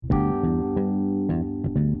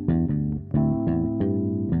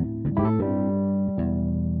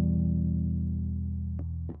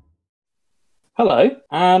Hello,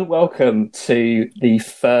 and welcome to the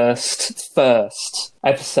first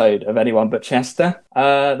episode of Anyone But Chester,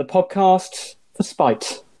 the podcast for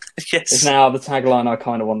spite. Yes. Is now the tagline I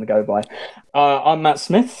kind of want to go by. I'm Matt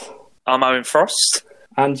Smith. I'm Owen Frost.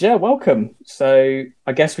 And yeah, welcome. So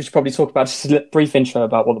I guess we should probably talk about just a brief intro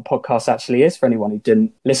about what the podcast actually is for anyone who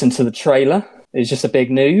didn't listen to the trailer. It's just a big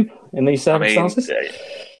noob in these circumstances.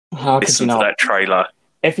 How could you Listen to not? that trailer.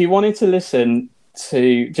 If you wanted to listen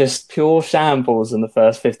to just pure shambles in the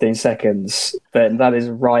first 15 seconds, then that is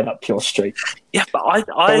right up your street. Yeah, but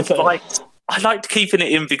I liked keeping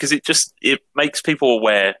it in because it makes people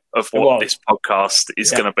aware of what this podcast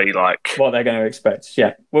is going to be like. What they're going to expect.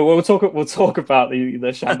 Yeah, we'll talk about the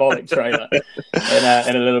shambolic trailer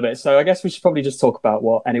in a little bit. So I guess we should probably just talk about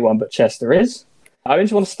what Anyone But Chester is. Owen, do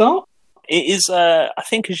you want to start? It is, I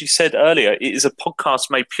think, as you said earlier, it is a podcast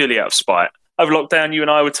made purely out of spite. Over lockdown, you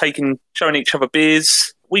and I were showing each other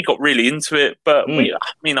beers. We got really into it, but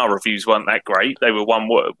our reviews weren't that great. They were one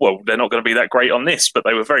word. Well, they're not going to be that great on this, but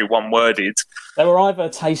they were very one-worded. They were either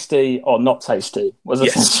tasty or not tasty.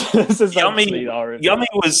 Yummy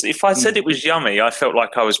was. If I said it was yummy, I felt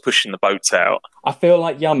like I was pushing the boats out. I feel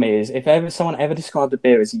like yummy is. If someone ever described a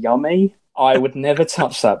beer as yummy, I would never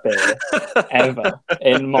touch that beer ever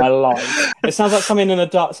in my life. It sounds like something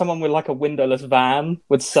someone with like a windowless van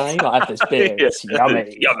would say. Like, I have this beer, it's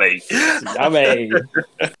yummy, It's yummy.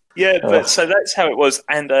 Yeah, but so that's how it was.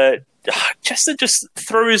 And Chester just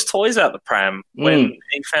threw his toys out the pram when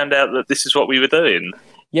he found out that this is what we were doing.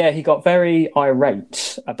 Yeah, he got very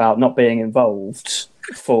irate about not being involved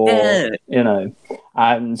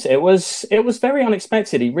and it was very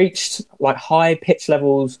unexpected. He reached like high pitch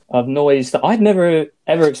levels of noise that I'd never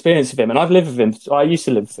ever experienced with him, and I've lived with him. I used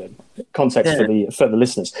to live with him. Context for the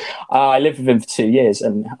listeners, I lived with him for 2 years,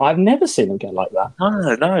 and I've never seen him get like that.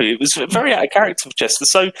 No, it was very out of character for Chester.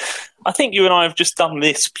 So I think you and I have just done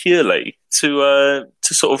this purely to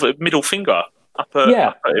sort of a middle finger up at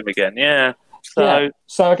him again. Yeah. So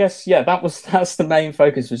I guess that's the main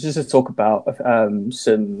focus, was just to talk about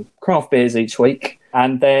some craft beers each week,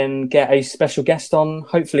 and then get a special guest on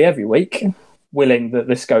hopefully every week, willing that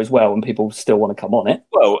this goes well and people still want to come on it.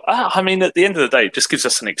 Well, I mean, at the end of the day, it just gives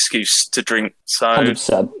us an excuse to drink. So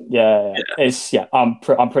 100%. Yeah.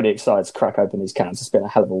 I'm pretty excited to crack open these cans. It's been a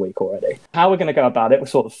hell of a week already. How we're going to go about it, the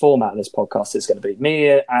sort of format of this podcast is going to be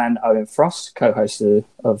me and Owen Frost, co-host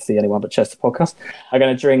of the Anyone But Chester podcast, are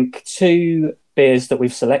going to drink 2 beers that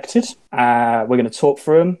we've selected. We're going to talk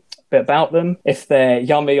through them, a bit about them, if they're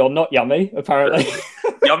yummy or not yummy, apparently.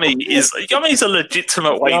 Yummy is a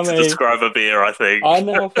legitimate way to describe a beer, I think. I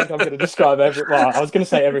now think I'm going to describe I was going to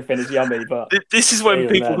say everything is yummy, but this is when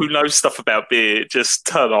people who know stuff about beer just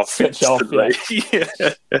turn off. Switch off,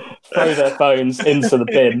 throw their phones into the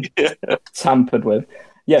bin, tampered with.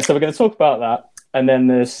 Yeah, so we're going to talk about that. And then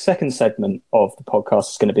the second segment of the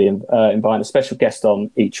podcast is going to be inviting a special guest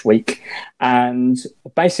on each week. And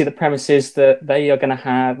basically the premise is that they're going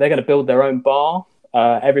to build their own bar.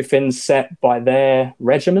 Everything's set by their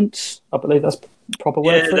regiment. I believe that's the proper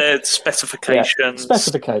word for it. Their specifications. Yeah,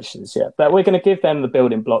 specifications, yeah. But we're going to give them the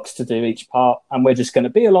building blocks to do each part, and we're just going to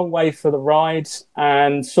be along way for the ride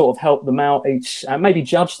and sort of help them out each, and maybe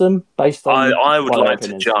judge them based on. I would like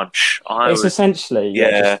to judge. Essentially,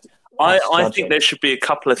 I think there should be a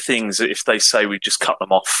couple of things if they say we just cut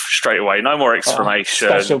them off straight away. No more explanation.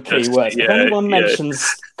 Special keywords. If anyone mentions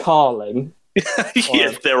Carling,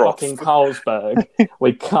 they're off. Fucking Carlsberg,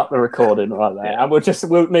 we cut the recording right there,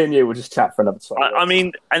 and me and you will just chat for another 20 minutes. I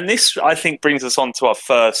mean, and this I think brings us on to our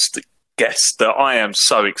first guest that I am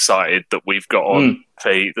so excited that we've got on,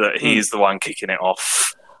 Pete, that he is the one kicking it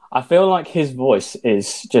off. I feel like his voice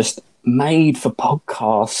is just made for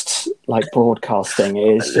podcasts, like broadcasting.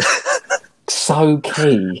 It is just so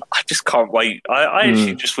key. I just can't wait. I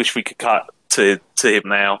actually just wish we could cut to him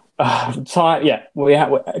now.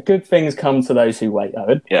 Good things come to those who wait,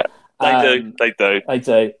 Owen. Yeah, they do.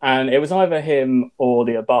 And it was either him or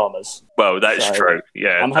the Obamas. Well, that's true.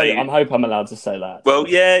 Yeah, I hope I'm allowed to say that. Well,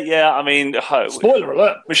 yeah. I mean, spoiler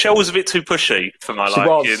alert. Michelle was a bit too pushy for my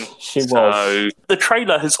liking. She was. The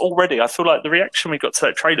trailer has already. I feel like the reaction we got to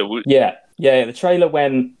that trailer. Yeah. The trailer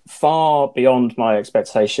went far beyond my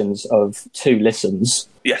expectations of 2 listens.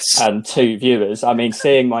 Yes. And 2 viewers. I mean,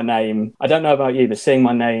 seeing my name, I don't know about you, but seeing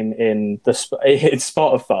my name in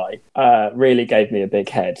Spotify really gave me a big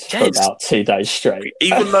head for about 2 days straight.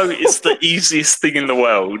 Even though it's the easiest thing in the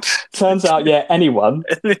world. Turns out, anyone,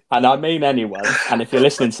 and I mean anyone, and if you're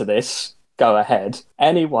listening to this, go ahead.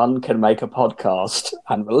 Anyone can make a podcast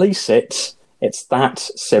and release it. It's that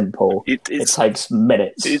simple. It takes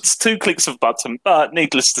minutes. It's 2 clicks of a button, but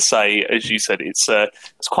needless to say, as you said, it's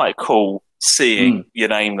quite a cool seeing your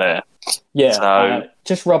name there. Yeah, So,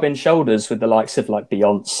 just rubbing shoulders with the likes of like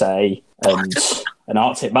Beyonce and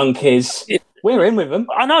Arctic Monkeys. We're in with them.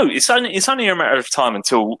 I know it's only a matter of time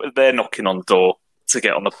until they're knocking on the door to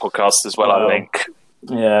get on the podcast as well. I think.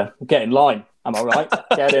 Yeah, get in line. Am I right?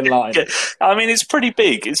 Get in line. I mean, it's pretty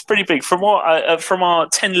big. It's pretty big. From what from our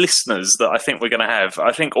 10 listeners that I think we're going to have,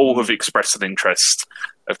 I think all have expressed an interest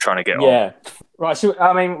of trying to get on. Yeah. Right. So,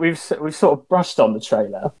 I mean, we've sort of brushed on the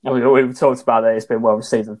trailer, and we've talked about it. It's been well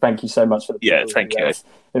received, and thank you so much for the people thank you.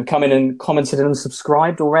 who've come in and commented and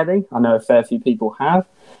subscribed already. I know a fair few people have.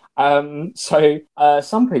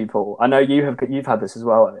 Some people, I know you've had this as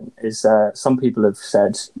well, Owen, is some people have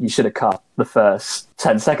said you should have cut the first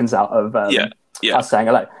 10 seconds out of us saying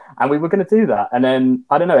hello. And we were going to do that. And then,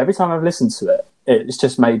 I don't know, every time I've listened to it, it's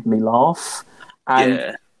just made me laugh.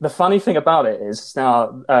 And the funny thing about it is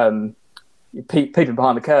now, peeping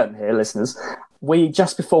behind the curtain here, listeners,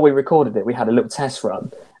 just before we recorded it, we had a little test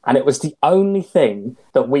run. And it was the only thing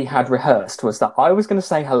that we had rehearsed was that I was going to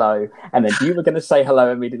say hello, and then you were going to say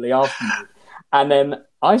hello immediately after me. And then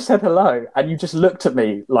I said hello, and you just looked at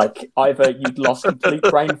me like either you'd lost complete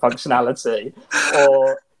brain functionality,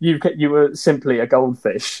 or you were simply a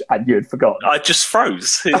goldfish and you had forgotten. I just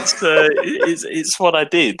froze. It's what I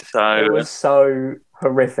did. So it was so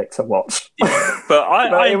horrific to watch. But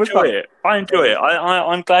I enjoy it. I enjoy it.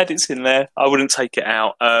 I'm glad it's in there. I wouldn't take it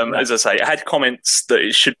out. As I say, it had comments that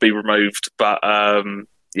it should be removed, but I'm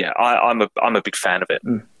a big fan of it.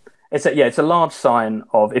 It's a large sign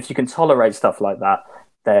of if you can tolerate stuff like that,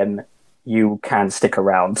 then you can stick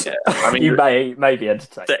around. Yeah. I mean, you may be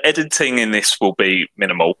entertained. The editing in this will be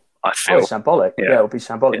minimal, I feel. It's shambolic. Yeah, it'll be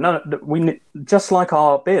shambolic. No, we just like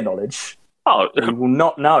our beer knowledge. We will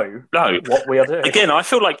not know what we are doing. Again, I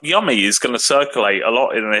feel like Yummy is going to circulate a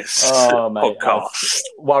lot in this podcast.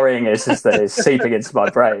 Worrying is that it's seeping into my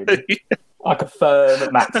brain like a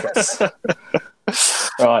firm mattress.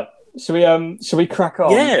 Right. Should we crack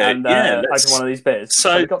on? Open one of these beers.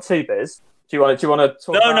 So we've got 2 beers. Do you want to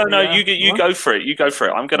talk? No. You go for it. You go for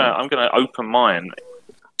it. I'm gonna open mine.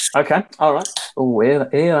 Okay. All right. Oh, hear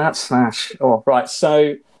that smash. Oh, right.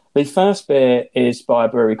 So the first beer is by a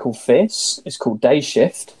brewery called Fierce. It's called Day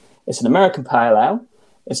Shift. It's an American pale ale.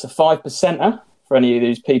 It's a 5%er for any of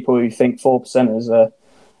these people who think 4%ers are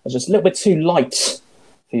just a little bit too light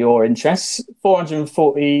for your interests.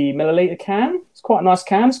 440 milliliter can. It's quite a nice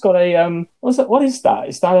can. It's got a what is that?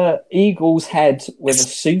 Is that a eagle's head with a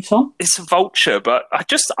suit on? It's a vulture, but I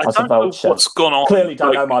don't know what's gone on. Clearly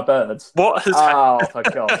don't know my birds. What has for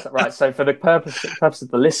God. Right, so for the purpose of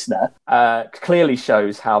the listener, clearly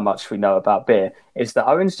shows how much we know about beer, is that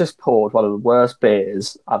Owen's just poured one of the worst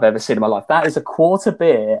beers I've ever seen in my life. That is a quarter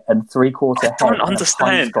beer and 3/4 head. I don't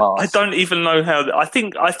understand. I don't even know how. I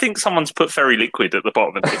think someone's put fairy liquid at the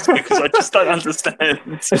bottom of this because I just don't understand.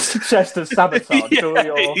 It's a suggestive sabotage.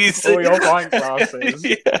 All your wine glasses.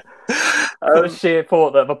 For the sheer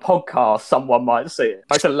thought that of a podcast, someone might see it.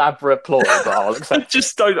 It's elaborate ploy, but I'll accept.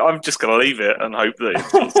 I'm just going to leave it and hope that it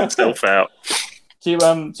sorts itself out. Do you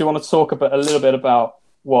want to talk a little bit about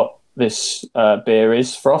what this beer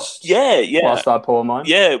is, Frost? Yeah. Whilst I pour mine.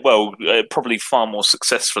 Yeah, well, probably far more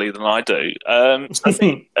successfully than I do. I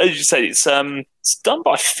think, as you said, it's done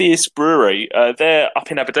by Fierce Brewery. They're up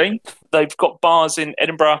in Aberdeen. They've got bars in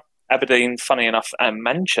Edinburgh, Aberdeen, funny enough, and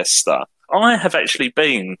Manchester. I have actually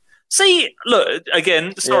been. See, look,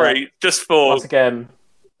 again, sorry, just for once again,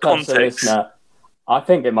 context. I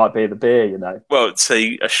think it might be the beer, you know. Well,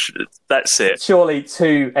 see, that's it. Surely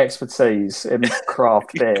 2 expertise in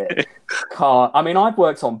craft beer can't. I mean, I've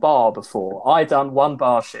worked on bar before. I done 1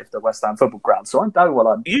 bar shift at West Ham Football Ground, so I know what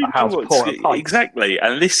I'm. Exactly,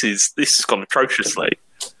 and this has gone atrociously.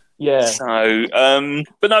 Yeah. So,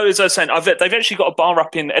 but no, as I was saying, they've actually got a bar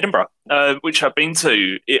up in Edinburgh, which I've been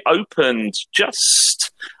to. It opened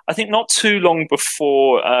just, I think, not too long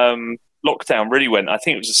before lockdown really went. I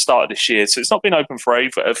think it was the start of this year, so it's not been open for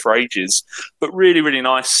ages. But really, really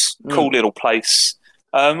nice, cool little place.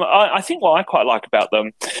 I think what I quite like about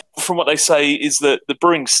them, from what they say, is that the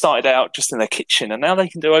brewing started out just in their kitchen, and now they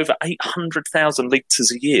can do over 800,000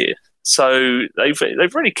 litres a year. So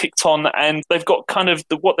they've really kicked on, and they've got kind of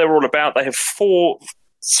what they're all about. They have 4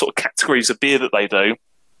 sort of categories of beer that they do.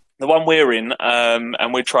 The one we're in,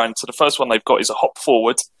 and we're trying. So the first one they've got is a hop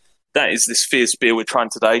forward. That is this Fierce beer we're trying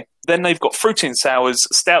today. Then they've got fruity and sours,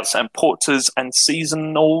 stouts and porters, and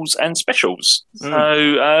seasonals and specials.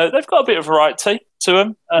 So they've got a bit of variety to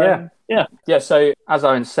them. Yeah. So as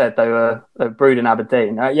Owen said, they were brewed in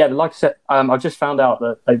Aberdeen. Like I said, I just found out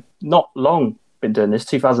that they've not long been doing this.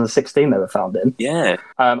 2016 they were found in. Yeah.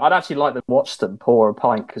 I'd actually like to watch them pour a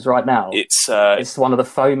pint, because right now It's one of the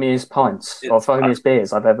foamiest pints or foamiest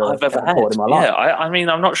beers I've ever had. poured in my life. Yeah, I mean,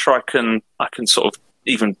 I'm not sure I can sort of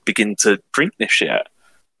even begin to drink this yet.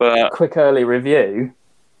 But quick early review: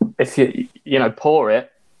 if you pour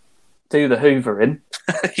it, do the hoovering,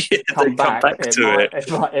 come back to it.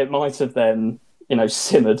 It might have then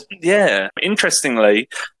simmered. Yeah. Interestingly,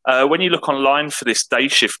 when you look online for this day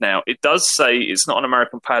shift now, it does say it's not an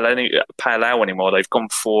American Pale Ale anymore. They've gone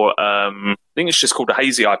for I think it's just called a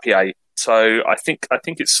hazy IPA. So I think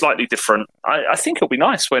it's slightly different. I think it'll be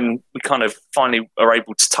nice when we kind of finally are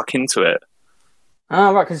able to tuck into it.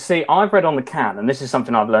 Ah, right. Because see, I've read on the can, and this is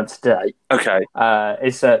something I've learned today. Okay.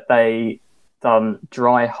 Is that they done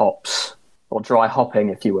dry hops, or dry hopping,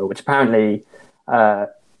 if you will, which apparently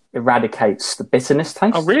eradicates the bitterness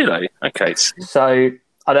taste. Oh, really? Okay. So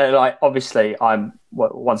I don't like. Obviously,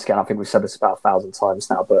 once again, I think we've said this about 1,000 times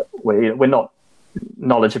now, but we're not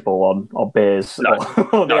knowledgeable on beers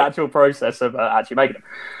or the actual process of actually making them.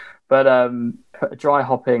 But dry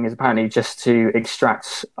hopping is apparently just to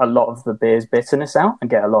extract a lot of the beer's bitterness out and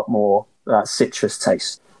get a lot more citrus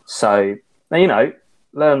taste. So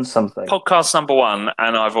learn something. Podcast number 1,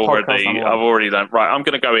 and I've already done. Right, I'm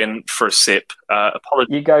going to go in for a sip.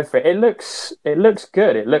 Apologies. You go for it. It looks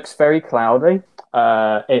good. It looks very cloudy.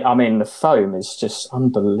 The foam is just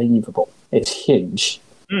unbelievable. It's huge,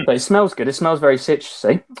 but it smells good. It smells very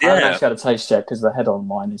citrusy. Yeah. I haven't actually had a taste yet because the head on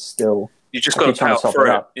mine is still. You just got to power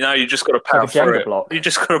through it. You just got to power through it. You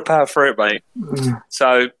just got to power through it, mate.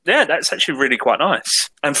 So yeah, that's actually really quite nice.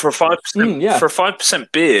 And for a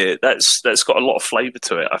 5% beer, that's got a lot of flavour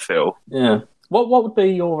to it. I feel. Yeah. What would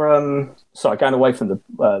be your Sorry, going away from the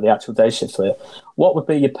actual day shift here. What would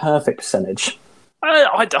be your perfect percentage? Do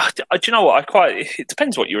you know what? It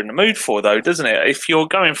depends what you're in the mood for, though, doesn't it? If you're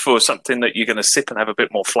going for something that you're going to sip and have a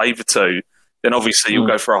bit more flavour to, then obviously you'll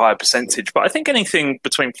go for a higher percentage. But I think anything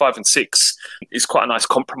between 5 and 6 is quite a nice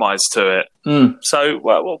compromise to it. So,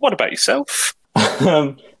 what about yourself?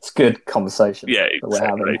 It's good conversation. Yeah, exactly. That we're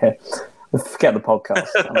having here. Forget the podcast.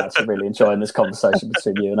 I'm actually really enjoying this conversation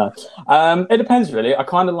between you and I. It depends, really. I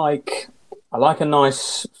like a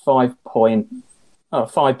nice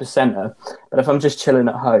 5%er, but if I'm just chilling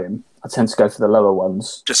at home, I tend to go for the lower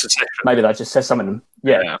ones. Just a second. Maybe that just says something.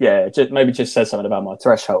 Yeah. Maybe just says something about my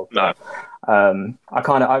threshold. No. I'm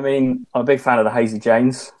a big fan of the Hazy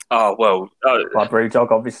Janes. Oh, well. By Brewdog,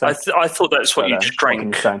 obviously. I thought that's what you just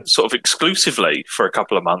drank sort of exclusively for a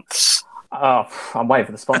couple of months. Oh, I'm waiting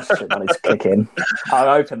for the sponsorship money to kick in. I'm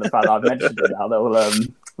hoping the fact that I've mentioned it now,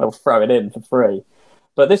 they'll throw it in for free.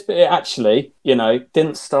 But this bit actually,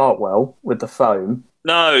 didn't start well with the foam.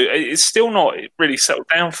 No, it's still not really settled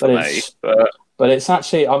down for me. But it's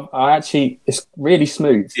actually, it's really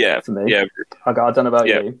smooth for me. Yeah. I don't know about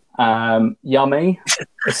you. Yummy.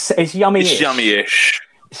 It's yummy-ish. It's yummy-ish.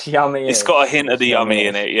 It's yummy. It's got a hint of the yummy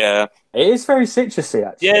in it, yeah. It is very citrusy,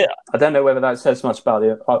 actually. Yeah. I don't know whether that says much about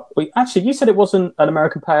it. Actually, you said it wasn't an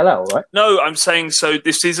American Pale Ale, right? No, I'm saying, so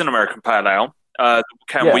this is an American Pale Ale. The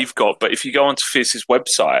can we've got, but if you go onto Fierce's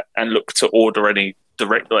website and look to order any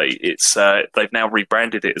directly, it's they've now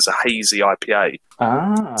rebranded it as a hazy IPA.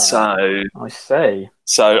 So I see.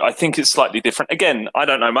 So I think it's slightly different. Again, I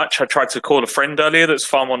don't know much. I tried to call a friend earlier that's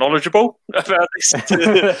far more knowledgeable about this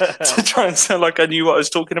to try and sound like I knew what I was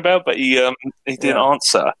talking about, but he didn't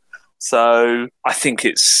answer. So I think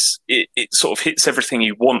it sort of hits everything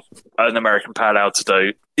you want an American Pale Ale to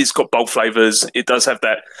do. It's got bold flavours. It does have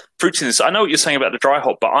that fruitiness. I know what you're saying about the dry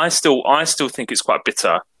hop, but I still think it's quite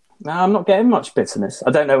bitter. No, I'm not getting much bitterness.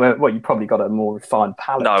 I don't know you probably got a more refined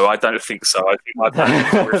palate. No, I don't think so. I think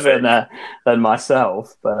I'd than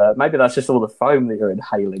myself. But maybe that's just all the foam that you're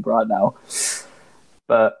inhaling right now.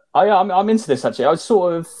 But I'm into this, actually. I was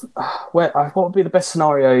sort of... what would be the best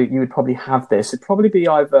scenario you would probably have this? It'd probably be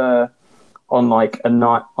either on like a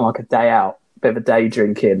night, on like a day out, a bit of a day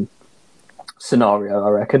drinking scenario, I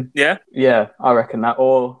reckon. Yeah? Yeah, I reckon that.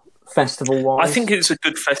 Or festival-wise. I think it's a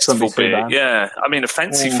good festival beer. Yeah. I mean, a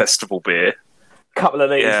fancy festival beer. Couple of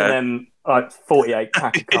these and then like 48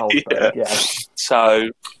 pack of Carlsberg. Yeah. So...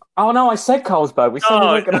 Oh no! I said Carlsberg. We said we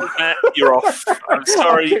weren't gonna... You're off. I'm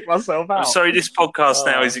sorry. I kicked myself out. I'm sorry. This podcast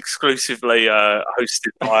now is exclusively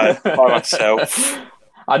hosted by myself.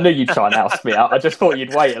 I knew you'd try and oust me out. I just thought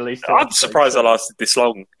you'd wait at least. I'm surprised I lasted this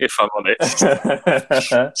long, if I'm honest.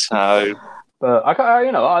 So, but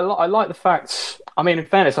I like the fact. I mean, in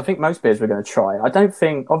fairness, I think most beers we're going to try. I don't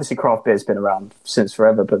think, obviously, craft beer's been around since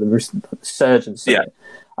forever, but the resurgence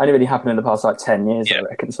only really happened in the past 10 years, I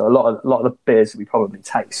reckon. So a lot of the beers that we probably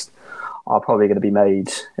taste are probably going to be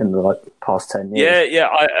made in the past 10 years. Yeah.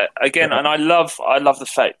 And I love the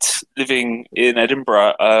fact living in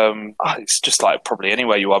Edinburgh. It's just like probably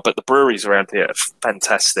anywhere you are, but the breweries around here are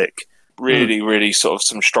fantastic. Really, really sort of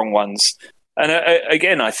some strong ones. And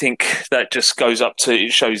again, I think that just goes up to,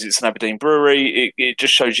 it shows it's an Aberdeen brewery. It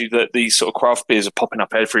just shows you that these sort of craft beers are popping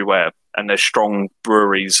up everywhere, and there's strong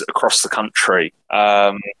breweries across the country.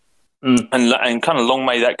 And kind of long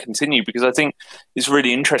may that continue, because I think it's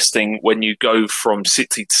really interesting when you go from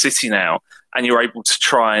city to city now and you're able to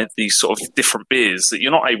try these sort of different beers that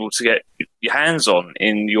you're not able to get your hands on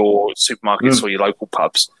in your supermarkets or your local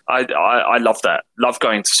pubs. I love that. Love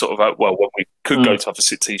going to sort of, when we could go to other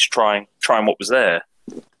cities, trying what was there.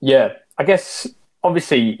 Yeah, I guess,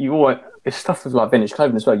 obviously, it's stuff with like vintage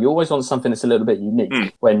clothing as well. You always want something that's a little bit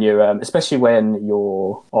unique when you're, especially when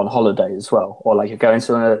you're on holiday as well, or like you're going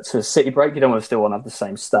to a city break. You don't want to still want to have the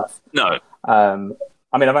same stuff. No.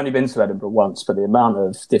 I mean, I've only been to Edinburgh once, but the amount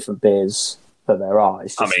of different beers that there are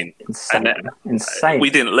is just insane. We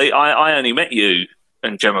didn't leave. I only met you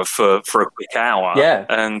and Gemma for a quick hour. Yeah.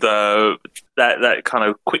 And that kind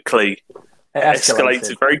of quickly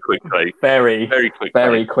escalated very quickly. Very quickly.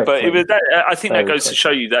 But I think that goes to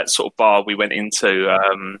show you that sort of bar we went into.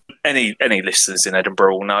 Any listeners in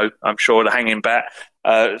Edinburgh will know, I'm sure, the Hanging Bat.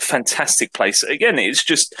 Fantastic place. Again, it's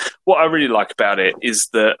just, what I really like about it is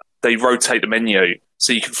that they rotate the menu,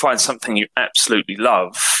 so you can find something you absolutely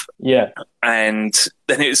love. Yeah. And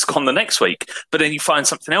then it's gone the next week. But then you find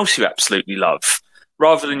something else you absolutely love.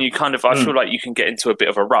 Rather than you kind of, I feel like you can get into a bit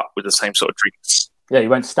of a rut with the same sort of drinks. Yeah, you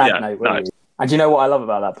won't stagnate, will you? And do you know what I love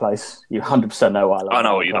about that place? You 100% know what I love. I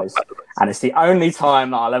know what you love about it. And it's the only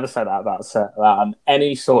time that I'll ever say that about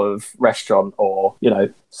any sort of restaurant or,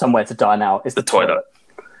 somewhere to dine out is the toilet.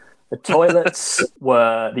 The toilets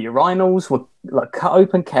the urinals were like cut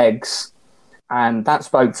open kegs, and that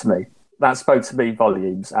spoke to me. That spoke to me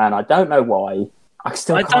volumes, and I don't know why. I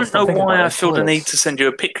don't know why I feel the need to send you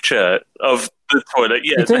a picture of the toilet.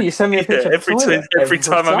 Yeah, you do. You send me a picture of the toilet every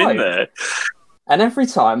time I'm in there. And every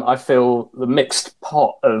time I feel the mixed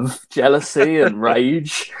pot of jealousy and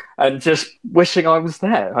rage and just wishing I was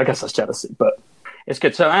there. I guess that's jealousy, but it's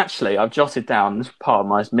good. So actually, I've jotted down, as part of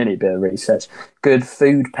my mini beer research, good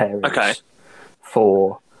food pairings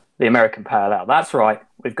for the American Pale Ale. That's right.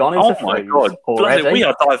 We've gone into food. Oh my God. Already. We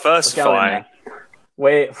are diversifying.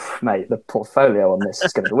 Mate, the portfolio on this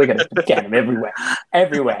is we're going to be getting them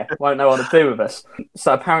everywhere. Won't know what to do with us.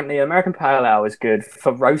 So apparently, American Pale Ale is good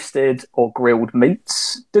for roasted or grilled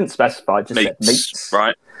meats. Didn't specify, just said meats.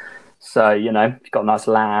 Right. So you've got a nice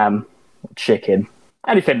lamb, chicken,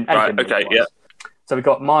 anything. Right. Okay. Yeah. So we've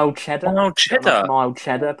got mild cheddar. Mild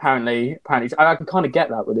cheddar. Apparently, I can kind of get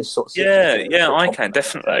that with this sort of. Yeah, I can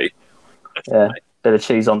definitely. Yeah. Bit of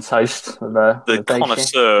cheese on toast with the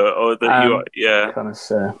connoisseur, or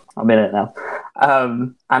connoisseur. I'm in it now.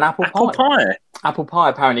 And apple pie. Apple pie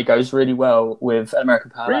apparently goes really well with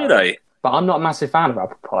American Pale Ale. Really? But I'm not a massive fan of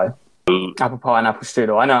apple pie. Apple pie and apple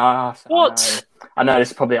strudel. I know. What? I know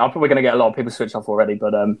this is probably. I'm probably going to get a lot of people switch off already.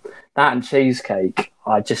 But that and cheesecake,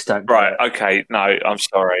 I just don't. Right. Okay. No, I'm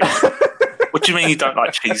sorry. What do you mean you don't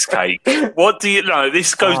like cheesecake? What do you know?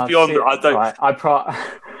 This goes beyond. I don't. Right,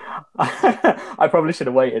 I probably should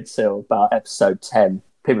have waited till about episode 10.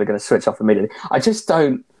 People are going to switch off immediately. I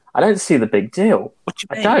don't see the big deal. What do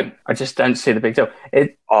you mean? I just don't see the big deal.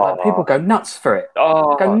 People go nuts for it.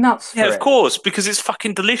 Yeah, of course, because it's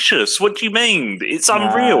fucking delicious. What do you mean? It's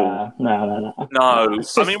unreal. No.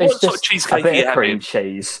 I mean, what sort of cheesecake are you having? Cream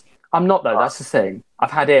cheese. I'm not, though. That's the thing. I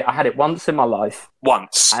had it once in my life.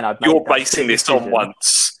 Once? And you're basing this on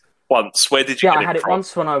once. Where did you get it from? I had it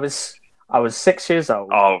once when I was 6 years old.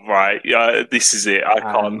 Oh right, yeah, this is it.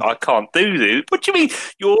 I can't do this. What do you mean?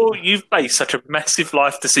 You've made such a massive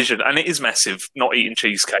life decision, and it is massive, not eating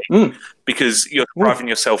cheesecake because you're depriving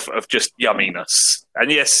yourself of just yumminess. And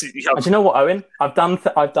yes, and do you know what, Owen? I've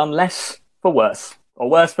done less for worse, or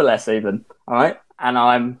worse for less, even. All right, and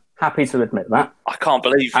I'm happy to admit that. I can't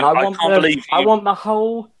believe you. And I want the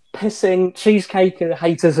whole pissing cheesecake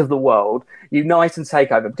haters of the world unite and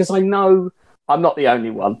take over, because I know I'm not the only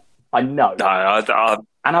one. I know.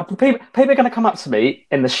 No, people are going to come up to me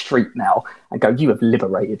in the street now and go, "You have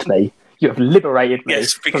liberated me. You have liberated me."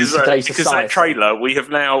 Yes, because that trailer, we have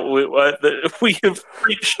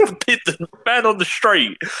reached the man on the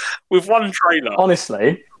street with one trailer.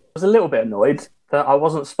 Honestly, I was a little bit annoyed that I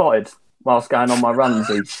wasn't spotted whilst going on my runs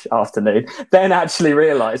each afternoon. Then actually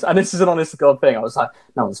realised, and this is an honest to God thing, I was like,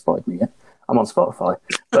 no one spotted me yet. I'm on Spotify.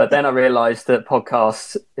 But then I realised that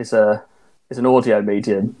podcast is an audio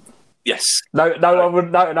medium. Yes. No, I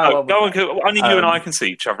wouldn't. No, I wouldn't. Go on. Only you and I can see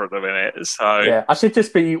each other at the minute. So yeah, I should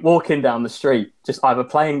just be walking down the street, just either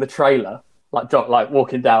playing the trailer, like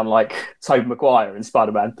walking down like Tobey Maguire in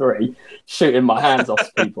Spider-Man 3, shooting my hands off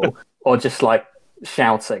to people, or just like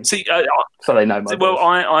shouting. See, so they know my well,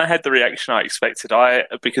 voice. I had the reaction I expected.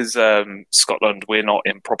 Because Scotland, we're not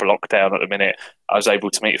in proper lockdown at the minute. I was able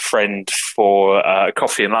to meet a friend for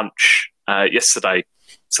coffee and lunch yesterday.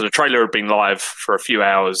 So the trailer had been live for a few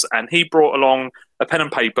hours, and he brought along a pen and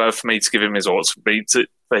paper for me to give him his autograph,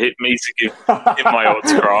 for me to give him my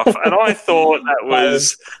autograph, and I thought that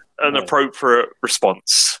was an appropriate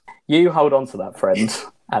response. You hold on to that, friend,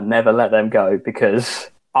 and never let them go, because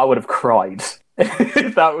I would have cried.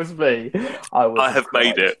 If that was me, I have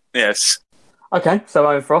made it, yes. Okay, so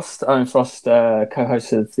Owen Frost,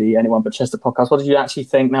 co-host of the Anyone But Chester podcast. What did you actually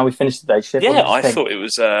think? Now we finished the day shift. Yeah, I thought it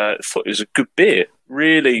was a good beer.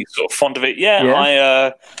 Really sort of fond of it.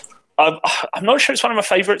 Yeah. I'm not sure it's one of my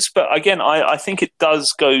favourites, but again, I think it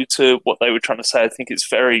does go to what they were trying to say. I think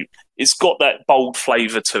it's got that bold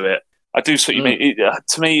flavour to it. I do see what you mean.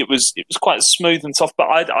 To me, it was quite smooth and soft, but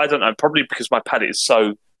I don't know, probably because my palate is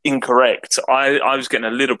so incorrect. I was getting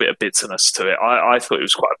a little bit of bitterness to it. I thought it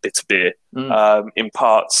was quite a bitter beer in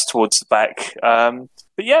parts towards the back.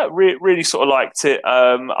 But yeah, really sort of liked it.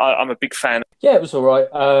 I'm a big fan. Yeah, it was all right.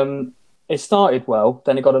 It started well,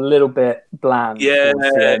 then it got a little bit bland. Yeah.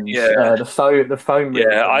 The foam. Really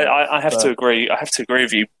I have to agree. I have to agree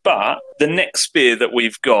with you. But the next beer that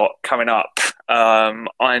we've got coming up,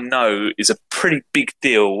 I know is a pretty big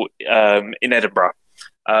deal in Edinburgh.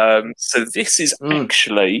 So this is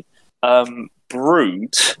actually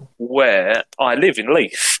brewed where I live in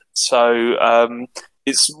Leith. So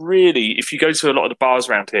it's really, if you go to a lot of the bars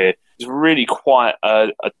around here, it's really quite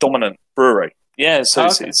a dominant brewery. Yeah, so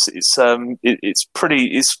it's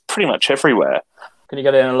pretty much everywhere. Can you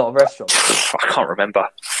get it in a lot of restaurants? I can't remember.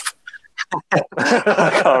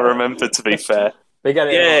 I can't remember, to be fair. You get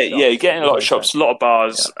it you get in a lot of shops. A lot of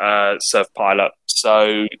bars serve Pilot.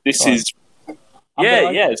 So this is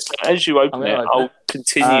as you open it, I'll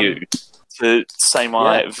continue to say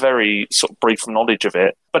my very sort of brief knowledge of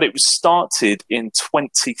it. But it was started in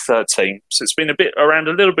 2013, so it's been around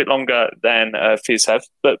a little bit longer than Fizz have,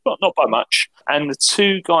 but not by much. And the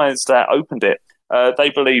two guys that opened it, they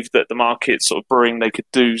believed that the market sort of brewing, they could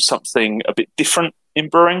do something a bit different in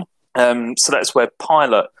brewing. So that's where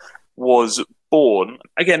Pilot was born.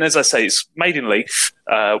 Again, as I say, it's made in Leith,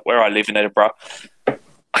 where I live in Edinburgh.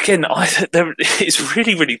 Again, it's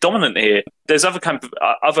really, really dominant here. There's other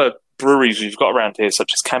breweries we've got around here,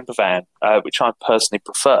 such as Campervan, which I personally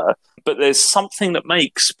prefer. But there's something that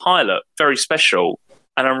makes Pilot very special,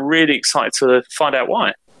 and I'm really excited to find out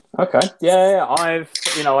why. Okay, yeah. I've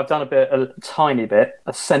done a tiny bit,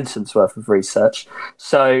 a sentence worth of research.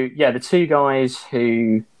 So yeah, the two guys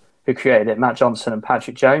who created it, Matt Johnson and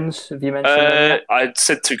Patrick Jones. Have you mentioned them? I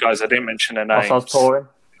said two guys. I didn't mention their names. I was pouring.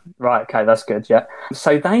 Right, okay, that's good, yeah.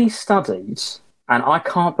 So they studied, and I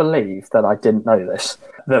can't believe that I didn't know this,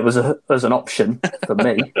 that was an option for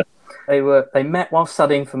me. They met while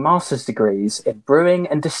studying for master's degrees in brewing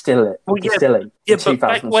and distilling. Yeah, but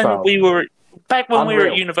back when we were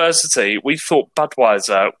at university, we thought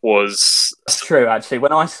Budweiser was... That's true, actually.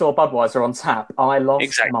 When I saw Budweiser on tap, I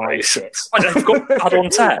lost my shit. They've got Bud on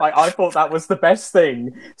tap. I thought that was the best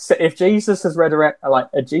thing. So if Jesus has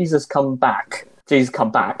Jesus come back,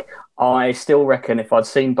 I still reckon if I'd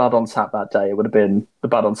seen Bud on tap that day, the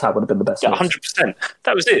Bud on tap would have been the best. 100%.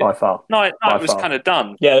 That was it. By far. Night was kind of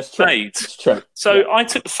done. Yeah, it's true. It's true. So I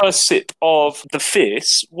took the first sip of the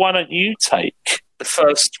Fierce. Why don't you take the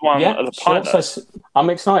first one of the Pilot? Sure. So I'm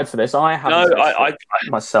excited for this. I haven't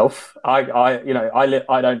myself. I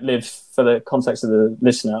don't live, for the context of the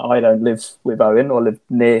listener, I don't live with Owen or live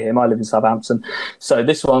near him. I live in Southampton. So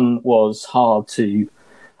this one was hard to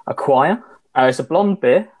acquire. It's a blonde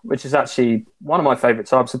beer, which is actually one of my favourite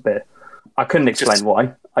types of beer. I couldn't explain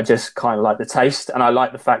why. I just kind of like the taste, and I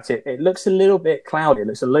like the fact it looks a little bit cloudy. It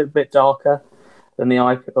looks a little bit darker than the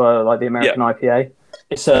American IPA.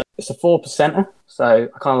 It's a 4%er, so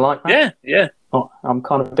I kind of like that. Yeah. I'm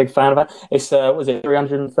kind of a big fan of that. It's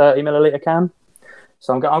 330 milliliter can.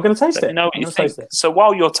 So I'm going to taste it. Let me know what you think. So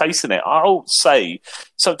while you're tasting it, I'll say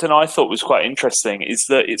something I thought was quite interesting is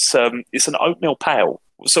that it's an oatmeal pale.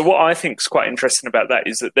 So what I think is quite interesting about that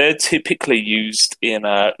is that they're typically used in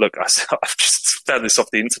I've just found this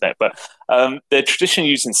off the internet, but they're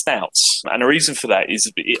traditionally used in stouts, and the reason for that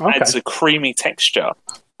is it adds a creamy texture,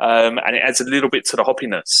 and it adds a little bit to the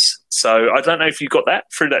hoppiness. So I don't know if you got that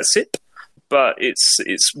through that sip, but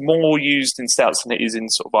it's more used in stouts than it is in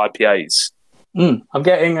sort of IPAs. I'm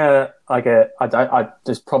getting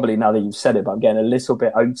just probably now that you've said it, but I'm getting a little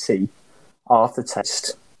bit oaty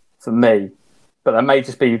aftertaste for me. But that may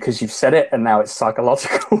just be because you've said it and now it's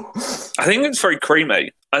psychological. I think it's very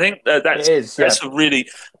creamy. I think that's a really...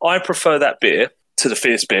 I prefer that beer to the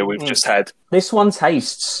fierce beer we've just had. This one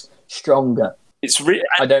tastes stronger. It's really...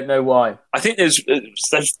 I don't know why. I think they've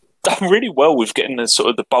done really well with getting the sort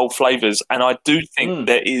of the bold flavours, and I do think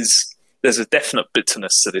there's a definite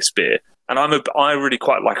bitterness to this beer. And I really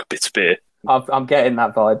quite like a bitter beer. I'm getting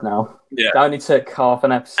that vibe now. Yeah. It only took half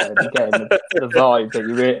an episode. I'm getting the vibe that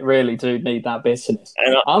you really do need that bitterness.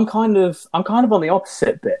 And I'm kind of on the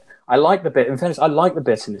opposite bit. I like the bit. In fairness, I like the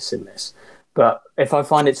bitterness in this, but if I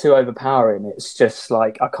find it too overpowering, it's just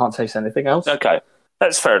like I can't taste anything else. Okay,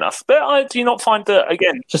 that's fair enough. But do you not find that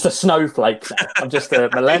again? Just a snowflake now. I'm just a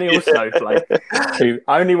millennial snowflake who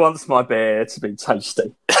only wants my beer to be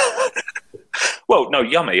tasty. Well, no,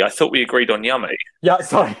 yummy. I thought we agreed on yummy. Yeah,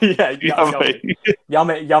 sorry. Yeah,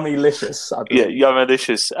 yummy-licious. Yeah,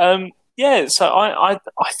 yummy-licious. So I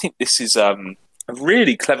think this is a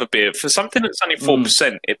really clever beer. For something that's only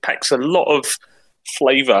 4%, it packs a lot of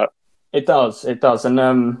flavour. It does. And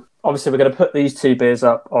obviously we're going to put these two beers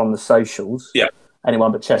up on the socials. Yeah.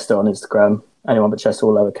 Anyone but Chester on Instagram. Anyone but Chester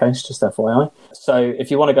all lowercase, just FYI. So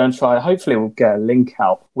if you want to go and try, hopefully we'll get a link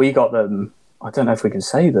out. We got them... I don't know if we can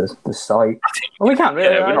say the site. Well, we can.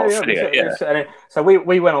 Yeah, we're not affiliate. Yeah. So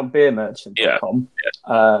we went on beermerchant.com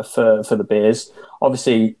for the beers.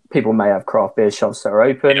 Obviously, people may have craft beer shops that are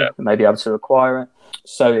open and may be able to acquire it.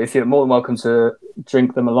 So if you're more than welcome to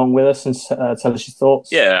drink them along with us and tell us your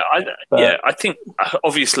thoughts. Yeah, I think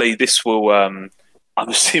obviously this will... I'm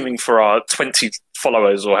assuming for our 20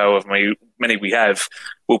 followers or however many we have,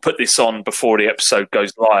 we'll put this on before the episode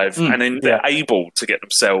goes live. And then they're able to get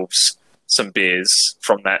themselves... some beers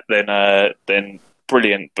from that, then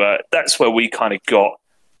brilliant. But that's where we kind of got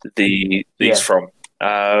these from.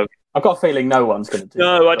 I've got a feeling no one's going to do.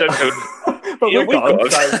 No, I don't know. But we've got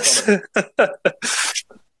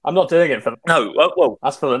I'm not doing it for. No, well,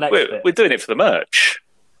 that's for the next bit. We're doing it for the merch.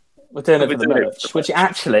 We're doing it for the merch, which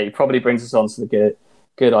actually probably brings us on to the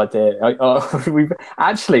good idea.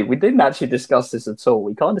 We didn't actually discuss this at all.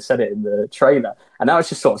 We kind of said it in the trailer, and now it's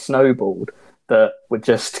just sort of snowballed that we're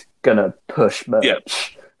just gonna push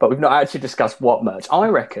merch, but we've not actually discussed what merch. I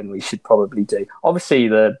reckon we should probably do. Obviously,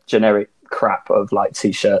 the generic crap of like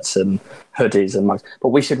t-shirts and hoodies and mugs, but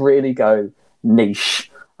we should really go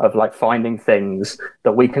niche of like finding things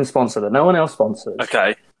that we can sponsor that no one else sponsors.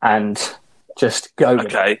 Okay, and just go.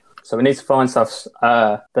 Okay, so we need to find stuff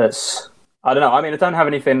that's I don't know. I mean, I don't have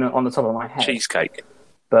anything on the top of my head. Cheesecake,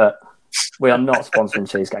 but we are not sponsoring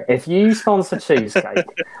cheesecake. If you sponsor cheesecake.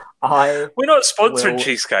 We're not sponsoring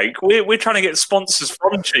cheesecake. We're trying to get sponsors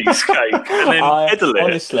from cheesecake and then peddle it.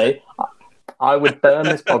 Honestly, I would burn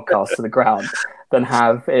this podcast to the ground than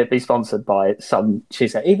have it be sponsored by some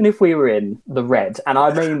cheesecake. Even if we were in the red, and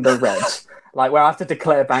I mean the red, like where I have to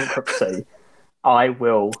declare bankruptcy, I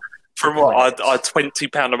will. From what our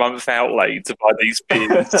 £20 a month outlay to buy these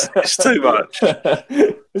beers, it's too much.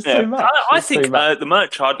 It's too much. I think the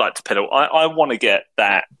merch I'd like to peddle. I want to get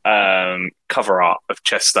that cover art of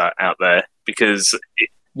Chester out there because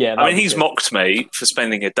he's mocked me for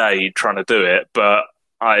spending a day trying to do it, but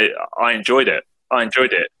I enjoyed it. I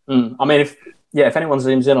mean, if anyone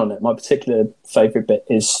zooms in on it, my particular favourite bit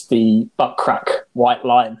is the butt crack white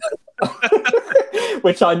line.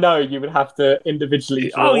 Which I know you would have to individually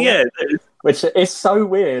draw. Oh, yeah. Which is so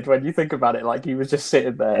weird when you think about it. Like, he was just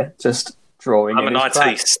sitting there, just drawing. I'm an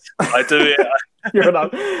artiste. I do it. You're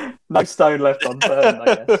no stone left unturned,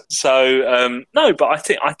 I guess. So, no, but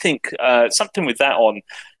I think something with that on.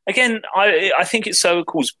 Again, I think it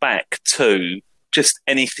circles back to just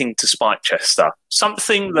anything to spite Chester.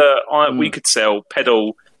 Something that we could sell,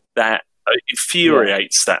 peddle, that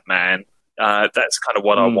infuriates that man. That's kind of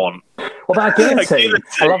what I want. What about a guillotine?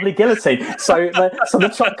 A lovely guillotine. So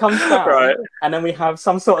the chop comes down, right, and then we have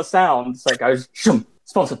some sort of sound. So it goes, shoom,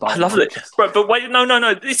 sponsored by. I love it. Right, but wait,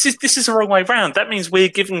 no. This is the wrong way round. That means we're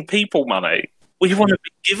giving people money. We want to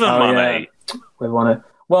be given money. Yeah. We want to.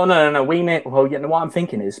 Well, no. We need. Well, what I'm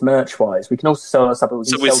thinking is merch-wise, we can also sell that stuff.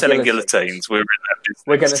 So we're selling guillotines. We're in that business.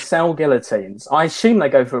 We're going to sell guilotines. I assume they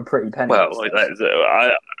go for a pretty penny. Well,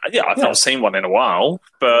 I've not seen one in a while,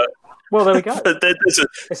 but. Well, there we go. There's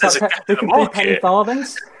a gap in the market.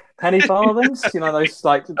 Penny farthings, those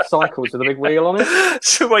like cycles with a big wheel on it.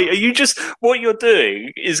 So wait, what you're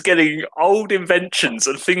doing is getting old inventions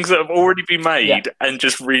and things that have already been made and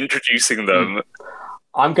just reintroducing them.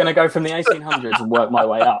 I'm going to go from the 1800s and work my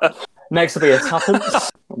way up. Next will be a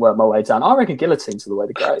tuppence. Work my way down. I reckon guillotines are the way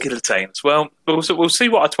to go. Guillotines. Well, we'll see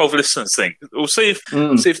what our 12 listeners think. We'll see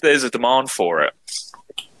if there's a demand for it.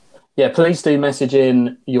 Yeah, please do message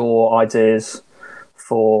in your ideas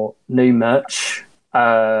for new merch.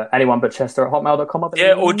 anyoneButChester@hotmail.com.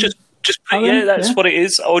 Yeah, or just put, that's what it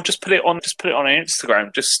is. Or just put it on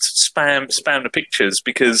Instagram. Just spam the pictures,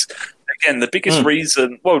 because again, the biggest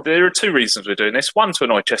reason. Well, there are two reasons we're doing this: one, to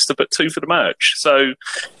annoy Chester, but two, for the merch. So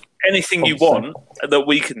anything you want that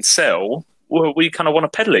we can sell, well, we kind of want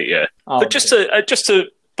to peddle it. Yeah, but just to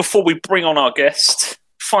before we bring on our guest,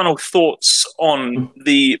 final thoughts on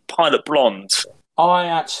the Pilot Blonde. I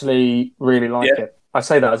actually really like it. I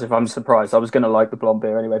say that as if I'm surprised. I was going to like the blonde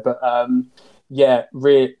beer anyway, but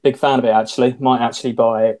really big fan of it. Actually, might actually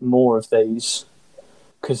buy more of these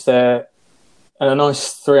because they're a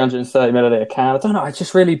nice 330 milliliter can. I don't know. I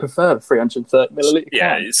just really prefer the 330 milliliter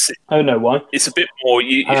can. I don't know why. It's a bit more.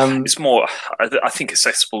 It's more. I think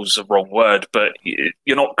accessible is the wrong word, but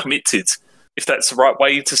you're not committed. If that's the right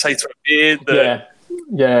way to say to a beer.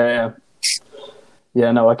 Yeah.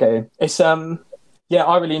 No, I get it. It's I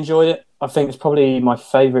really enjoyed it. I think it's probably my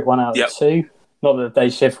favourite one out of the two. Not that the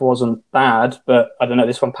day shift wasn't bad, but I don't know,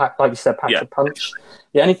 this one packed, like you said, packs a punch.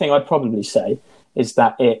 The only thing I'd probably say is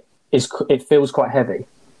that it feels quite heavy.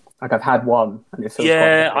 Like I've had one and it feels quite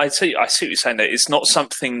heavy. I see what you're saying there. It's not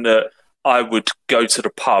something that I would go to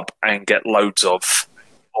the pub and get loads of,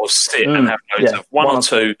 or sit and have loads of. One or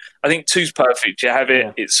two. I think two's perfect. You have it.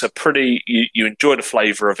 Yeah. It's a pretty. You enjoy the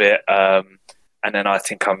flavour of it, and then I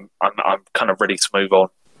think I'm kind of ready to move on.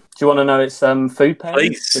 Do you want to know its food pairing?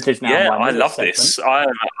 Please. Which is now I love this. I'm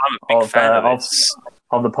a big fan of this.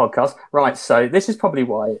 Of the podcast. Right, so this is probably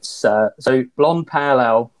why it's... so blonde pale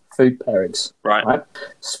ale food pairings. Right?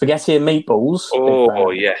 Spaghetti and meatballs.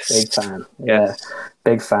 Yes. Big fan. Yeah,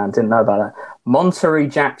 big fan. Didn't know about that. Monterey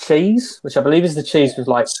Jack cheese, which I believe is the cheese with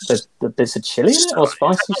like the bits of chili in it or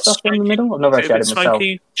spicy stuff in the middle. I've never actually had it myself.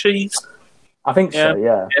 Smoky cheese? I think so,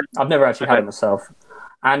 yeah. I've never actually had it myself.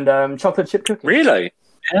 And chocolate chip cookies. Really?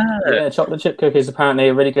 Yeah, chocolate chip cookies apparently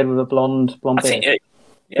are really good with a blonde beer.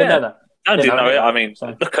 Didn't know that. I didn't know it. I mean,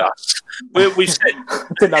 look at us. We said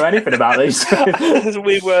didn't know anything about these. As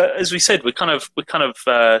we said, we're kind of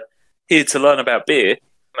here to learn about beer,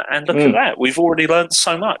 and look at that. We've already learned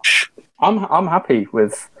so much. I'm happy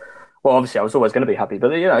with. Well, obviously, I was always going to be happy,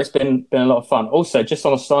 but it's been a lot of fun. Also, just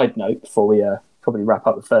on a side note, before we probably wrap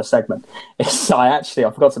up the first segment, I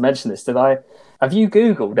forgot to mention this. Did I? Have you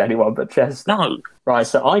Googled anyone but Chester? No. Right,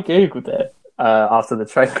 so I Googled it after the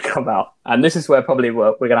trailer come out, and this is where probably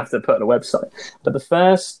we're going to have to put on a website. But the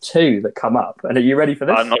first two that come up, and are you ready for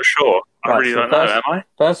this? I'm not sure. I really don't know, am I?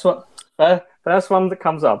 First one that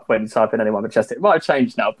comes up when you type in anyone but Chester. It might have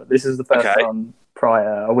changed now, but this is the first one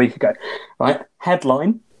prior a week ago. Right,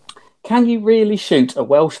 headline. Can you really shoot a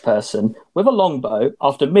Welsh person with a longbow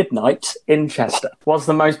after midnight in Chester? Was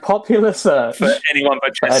the most popular search for anyone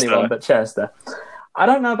but Chester. I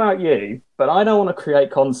don't know about you, but I don't want to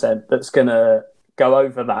create content that's going to go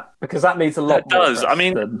over that, because that needs a lot more. It does. I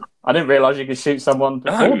mean, I didn't realise you could shoot someone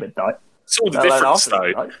before midnight. It's all the difference, though.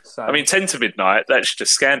 Midnight, so. I mean, 10 to midnight, that's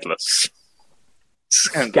just scandalous.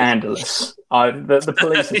 Scandalous. The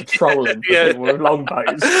police are patrolling for people with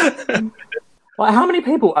longbows. Like, how many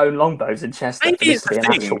people own longbows in Chester? Maybe it's the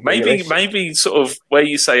thing. Maybe sort of where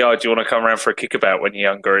you say, "Oh, do you want to come around for a kickabout when you're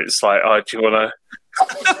younger?" It's like, "Oh, do you want to?"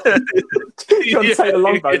 Do you want to take the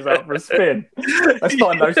longbows out for a spin? Let's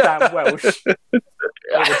find those damn Welsh. Or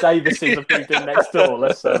the Davises have moved in next door.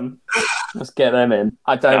 Let's get them in.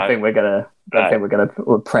 I don't think we're gonna. We're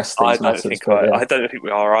gonna press these matters. I don't think we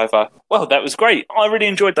are either. Well, that was great. I really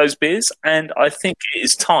enjoyed those beers, and I think it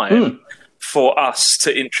is time for us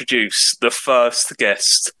to introduce the first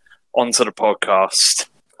guest onto the podcast.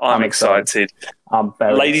 I'm excited. I'm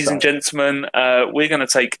very Ladies excited. and gentlemen, we're going to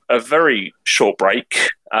take a very short break.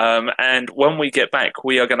 And when we get back,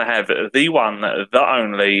 we are going to have the one, the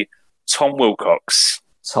only, Tom Wilcox.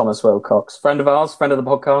 Thomas Wilcox. Friend of ours, friend of the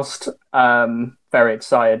podcast. Very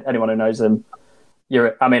excited. Anyone who knows him,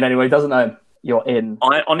 anyone who doesn't know him, you're in.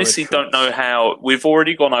 I honestly don't know how. We've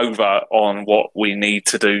already gone over on what we need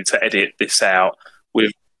to do to edit this out.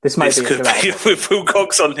 With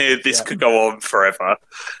Wilcox on here, this could go on forever.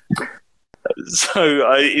 So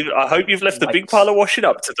I hope you've left a big pile of washing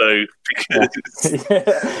up to do.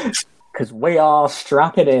 Because we are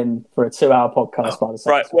strapping in for a 2-hour podcast by the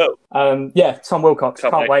second. Right, well. Tom Wilcox.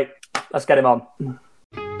 Can't wait. Let's get him on.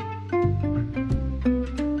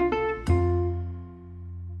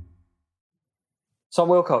 Tom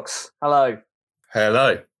Wilcox, hello.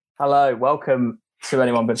 Hello. Welcome to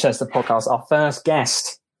Anyone But Chester podcast. Our first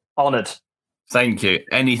guest. Honoured. Thank you.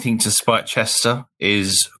 Anything to spite Chester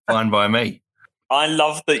is fine by me. I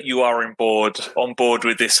love that you are on board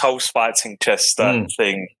with this whole spiting Chester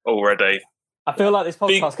thing already. I feel like this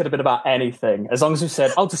podcast could have been about anything. As long as we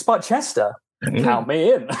said, to spite Chester, count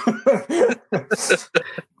me in.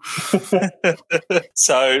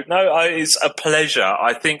 So, no, it's a pleasure.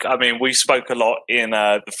 I mean, we spoke a lot in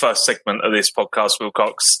the first segment of this podcast,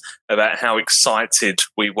 Wilcox, about how excited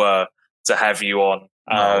we were to have you on.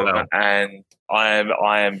 And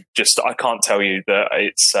I am just, I can't tell you that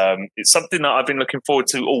it's something that I've been looking forward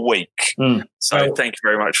to all week. So thank you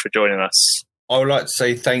very much for joining us. I would like to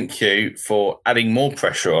say thank you for adding more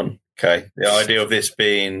pressure on. Okay. The idea of this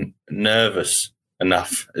being nervous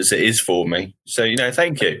enough as it is for me. So,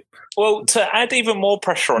 thank you. Well, to add even more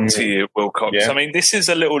pressure onto you, Wilcox, I mean, this is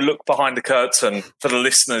a little look behind the curtain for the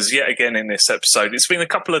listeners yet again in this episode. It's been a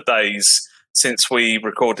couple of days since we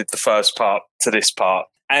recorded the first part to this part.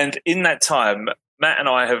 And in that time, Matt and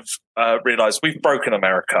I have realised we've broken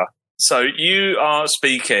America. So you are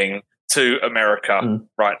speaking to America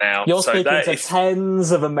right now. You're speaking to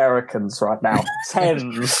tens of Americans right now.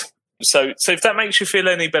 Tens. So if that makes you feel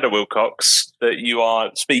any better, Wilcox, that you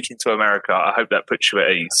are speaking to America, I hope that puts you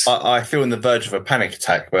at ease. I feel on the verge of a panic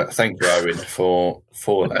attack, but thank you, Owen,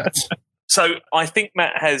 for that. So I think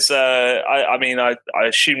Matt has, I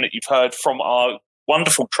assume that you've heard from our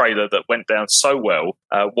wonderful trailer that went down so well,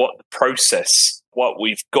 what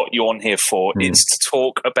we've got you on here for is to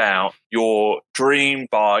talk about your dream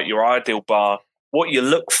bar, your ideal bar, what you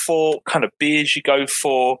look for, kind of beers you go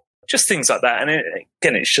for, just things like that. And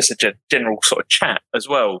again, it's just a general sort of chat as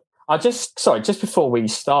well. Just before we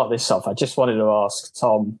start this off, I just wanted to ask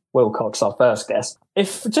Tom Wilcox, our first guest,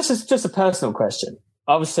 if just a personal question.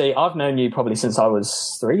 Obviously, I've known you probably since I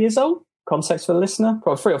was 3 years old. Context for the listener,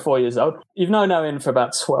 probably 3 or 4 years old. You've known Owen for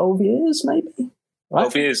about 12 years, maybe? Right?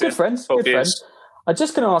 12 years, Good friends. I'm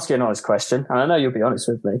just going to ask you an honest question, and I know you'll be honest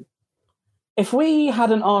with me. If we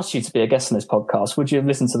hadn't asked you to be a guest on this podcast, would you have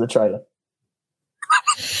listened to the trailer?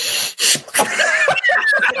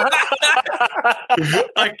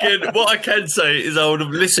 What I can say is I would have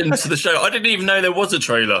listened to the show. I didn't even know there was a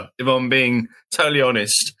trailer, if I'm being totally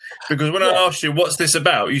honest. Because when I asked you, what's this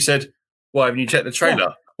about? You said, why haven't you checked the trailer?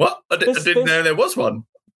 Yeah. What? I didn't know there was one.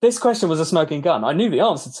 This question was a smoking gun. I knew the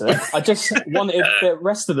answer to it. I just wanted the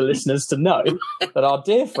rest of the listeners to know that our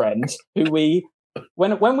dear friend, who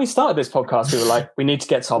when we started this podcast, we were like, we need to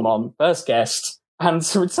get Tom on, first guest. And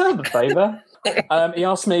to return the favour, he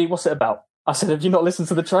asked me, what's it about? I said, have you not listened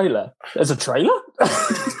to the trailer? There's a trailer?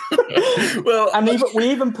 And we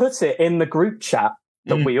even put it in the group chat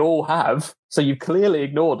that we all have, so you clearly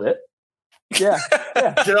ignored it. Yeah.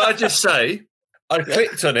 Did I just say, I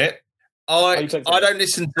clicked on it. I don't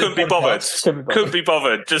listen to Couldn't be bothered. Couldn't be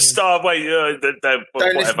bothered. Just don't listen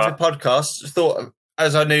to podcasts. Thought,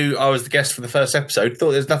 as I knew I was the guest for the first episode,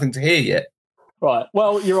 thought there's nothing to hear yet. Right.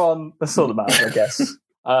 Well, you're on the sort of matter, I guess.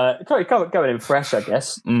 Going in fresh, I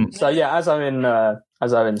guess. So yeah, as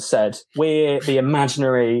Owen said, we're the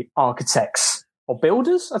imaginary architects or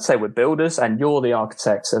builders. I'd say we're builders, and you're the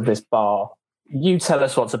architects of this bar. You tell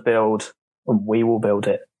us what to build, and we will build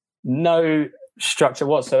it. No structure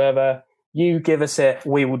whatsoever. You give us it,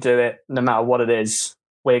 we will do it. No matter what it is,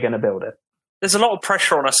 we're going to build it. There's a lot of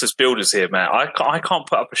pressure on us as builders here, Matt. I can't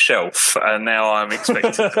put up a shelf, and now I'm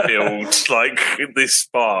expected to build like this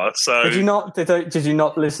bar. So did you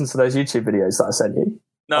not listen to those YouTube videos that I sent you?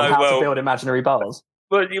 No, on how to build imaginary bars.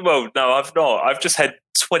 Well, no, I've not. I've just had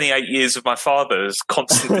 28 years of my father's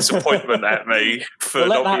constant disappointment at me for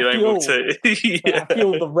not being able to.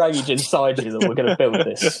 Fuel the rage inside you that we're going to build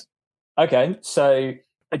this. Okay, so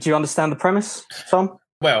do you understand the premise, Tom?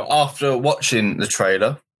 Well, after watching the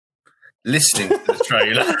trailer. Listening to the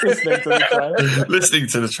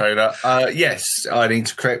trailer. Yes, I need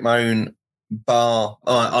to create my own bar,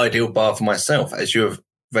 ideal bar for myself, as you have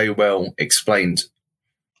very well explained.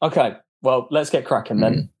 Okay, well, let's get cracking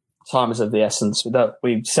then. Time is of the essence.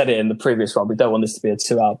 We said it in the previous one. We don't want this to be a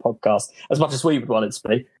 2-hour podcast as much as we would want it to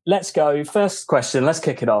be. Let's go. First question. Let's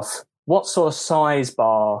kick it off. What sort of size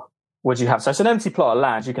bar would you have? So it's an empty plot of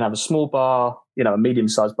land. You can have a small bar, a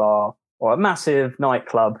medium-sized bar, or a massive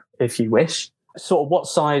nightclub, if you wish. Sort of what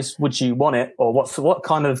size would you want it, or what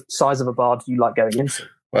kind of size of a bar do you like going into?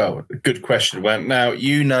 Well, good question. Well, now,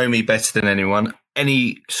 you know me better than anyone.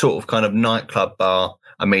 Any sort of kind of nightclub bar,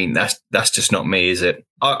 I mean, that's just not me, is it?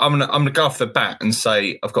 I'm gonna go off the bat and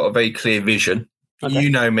say I've got a very clear vision. Okay.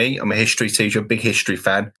 You know me. I'm a history teacher, a big history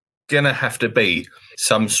fan. Gonna have to be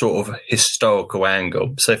some sort of historical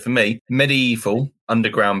angle. So for me, medieval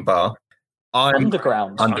underground bar.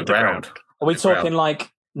 Underground. Are we talking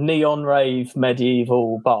like neon rave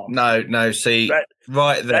medieval bar? No. See,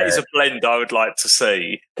 right there. That is a blend I would like to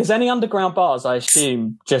see. Because any underground bars, I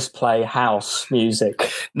assume, just play house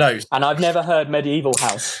music. No. And I've never heard medieval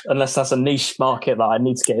house, unless that's a niche market that I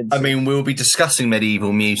need to get into. I mean, we'll be discussing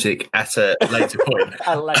medieval music at a later point.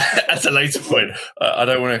 At a later point. I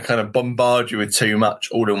don't want to kind of bombard you with too much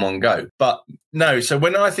all in one go. But no, so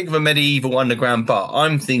when I think of a medieval underground bar,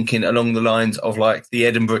 I'm thinking along the lines of like the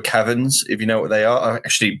Edinburgh Caverns, if you know what they are.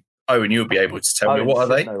 Actually, Owen, you'll be able to tell me. What are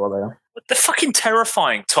they? Know what they are. They're fucking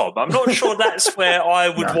terrifying, Tom. I'm not sure that's where I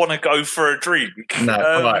would want to go for a drink. No,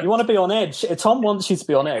 right. You want to be on edge. Tom wants you to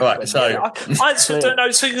be on edge. Right, so I don't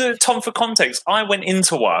know. So, Tom, for context, I went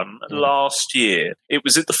into one last year. It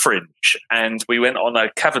was at the Fringe, and we went on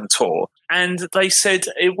a cavern tour. And they said,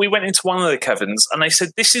 we went into one of the caverns, and they said,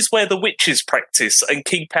 this is where the witches practice and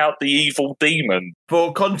keep out the evil demon.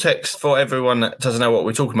 For context, for everyone that doesn't know what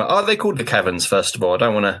we're talking about, are they called the caverns, first of all? I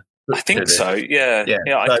don't want to... I think so, yeah.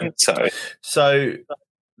 I think so. So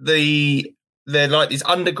they're like these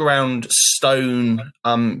underground stone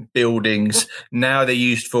buildings. Now they're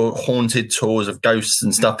used for haunted tours of ghosts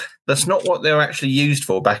and stuff. That's not what they were actually used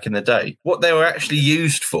for back in the day. What they were actually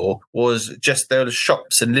used for was just there were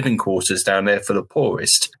shops and living quarters down there for the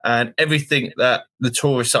poorest, and everything that the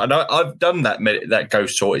tourists. And I've done that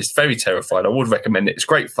ghost tour. It's very terrifying. I would recommend it. It's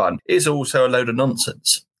great fun. It's also a load of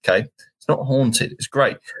nonsense. Okay. It's not haunted. It's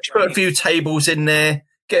great. Put a few tables in there.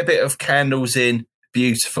 Get a bit of candles in.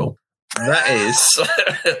 Beautiful. That is. So,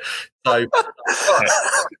 right.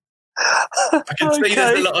 I can see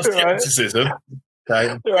there's a lot of scepticism.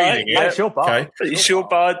 Okay. Right. It's your bar. Okay. It's your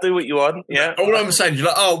bar. Do what you want. Yeah. All I'm saying is you're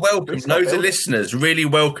like, oh, welcome. Loads of listeners. Really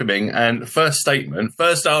welcoming. And first statement,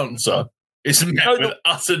 first answer. It's met with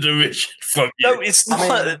utter derision from you. No, it's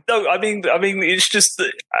not. I mean, it's just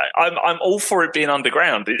that I'm all for it being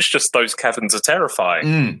underground. It's just those caverns are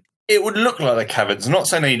terrifying. It would look like the caverns. I'm not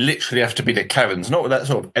saying they literally have to be the caverns, not with that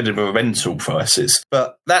sort of Edinburgh rental prices,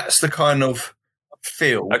 but that's the kind of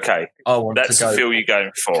feel. Okay, I want that's to go the feel you're going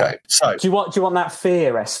for. Okay, so do you want that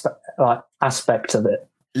fear aspect of it?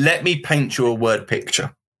 Let me paint you a word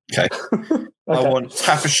picture. Okay, I want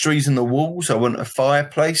tapestries in the walls. I want a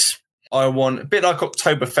fireplace. I want a bit like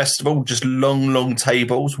October Festival, just long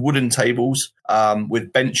tables, wooden tables,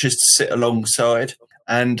 with benches to sit alongside.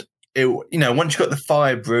 And, once you've got the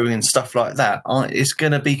fire brewing and stuff like that, it's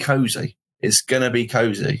going to be cozy. It's going to be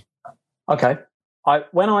cozy. Okay.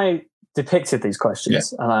 When I depicted these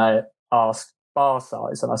questions and I asked bar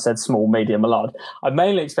size and I said small, medium, and large, I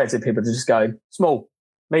mainly expected people to just go small,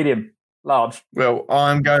 medium, large. Well,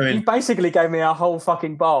 I'm going. You basically gave me a whole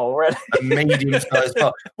fucking bar already. A medium-sized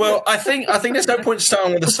bar. Well, I think there's no point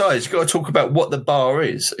starting with the size. You've got to talk about what the bar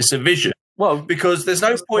is. It's a vision. Well, because there's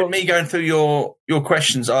no point me going through your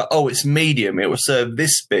questions. It's medium. It will serve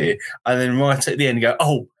this beer, and then right at the end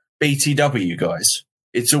go, BTW guys.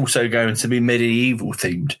 It's also going to be medieval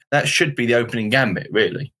themed. That should be the opening gambit,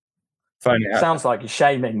 really. Sounds like you're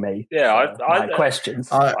shaming me. Yeah, my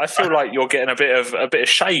questions. I feel like you're getting a bit of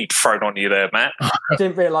shade thrown on you there, Matt. I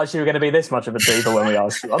didn't realise you were going to be this much of a diva when we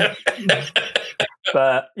asked you on.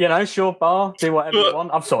 But sure, bar, do whatever you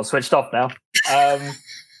want. I've sort of switched off now.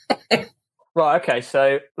 Right, okay.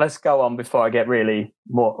 So let's go on before I get really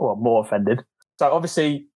more offended. So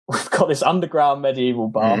obviously we've got this underground medieval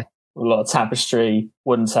bar with a lot of tapestry,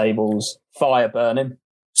 wooden tables, fire burning.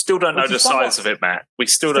 Still don't know the size of it, Matt. We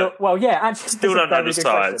still don't. Well, yeah, actually, still don't know the size.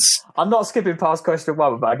 Question. I'm not skipping past question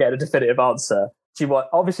 1, but I get a definitive answer. Do you want?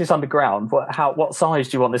 Obviously, it's underground. What size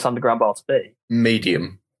do you want this underground bar to be?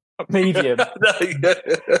 Medium. Medium.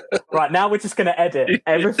 Right, now we're just going to edit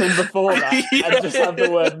everything before that and just have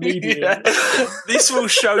the word medium. Yeah. This will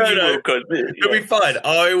show you. It'll be fine.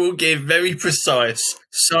 I will give very precise,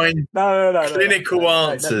 clinical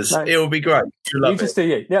answers. It will be great. You just do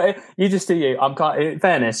you. Yeah, you just do you. In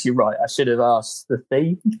fairness, you're right. I should have asked the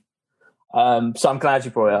theme. So I'm glad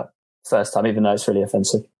you brought it up first time, even though it's really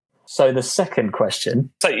offensive. So the second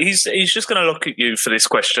question. So he's just going to look at you for this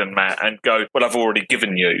question, Matt, and go, well, I've already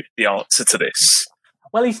given you the answer to this.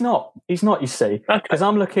 Well, he's not. He's not, you see. Because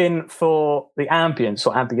I'm looking for the ambience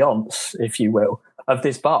or ambience, if you will, of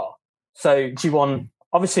this bar. So do you want,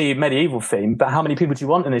 obviously, medieval theme, but how many people do you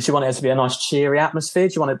want in this? Do you want it to be a nice, cheery atmosphere?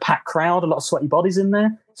 Do you want a packed crowd, a lot of sweaty bodies in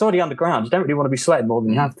there? It's already underground. You don't really want to be sweating more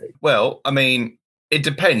than you have to. Well, I mean... It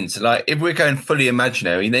depends. Like, if we're going fully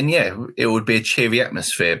imaginary, then yeah, it would be a cheery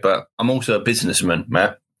atmosphere. But I'm also a businessman,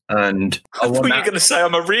 Matt, and I thought you were going to say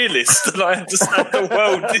I'm a realist and I understand the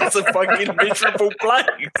world is a fucking miserable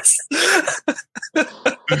place.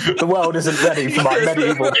 The world isn't ready for my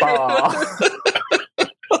medieval bar.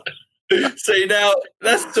 See, now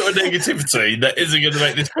that's the sort of negativity that isn't going to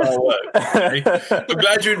make this bar work. Okay? I'm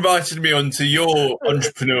glad you invited me onto your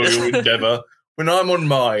entrepreneurial endeavour. When I'm on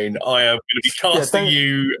mine, I am going to be casting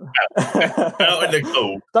you out in the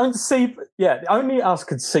cold. Don't seep. Yeah, only us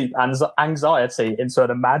could seep anxiety into an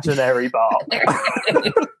imaginary bar.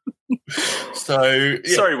 So,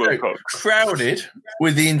 sorry, Wilcox. Crowded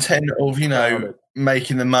with the intent of,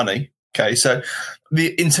 making the money. Okay, so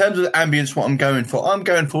in terms of the ambience, what I'm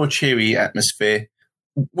going for a cheery atmosphere.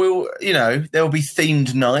 There'll be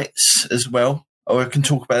themed nights as well. Or I can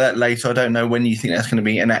talk about that later. I don't know when you think that's going to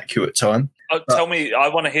be an accurate time. Tell me, I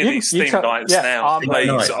want to hear these themed nights now,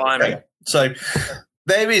 please. Okay. So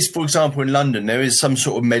there is, for example, in London, there is some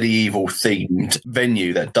sort of medieval themed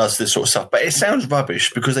venue that does this sort of stuff. But it sounds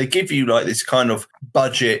rubbish because they give you like this kind of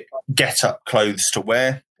budget get-up clothes to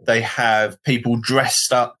wear. They have people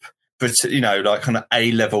dressed up, like kind of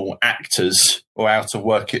A-level actors or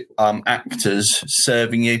out-of-work actors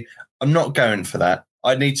serving you. I'm not going for that.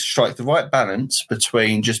 I need to strike the right balance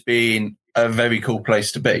between just being a very cool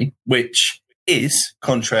place to be, which is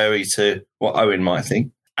contrary to what Owen might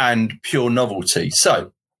think, and pure novelty.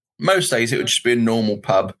 So most days it would just be a normal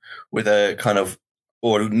pub with a kind of,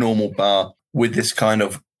 or a normal bar with this kind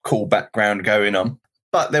of cool background going on.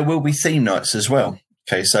 But there will be theme nights as well.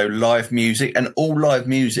 Okay, so live music, and all live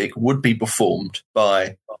music would be performed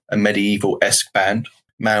by a medieval-esque band,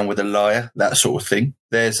 man with a lyre, that sort of thing.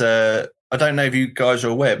 I don't know if you guys are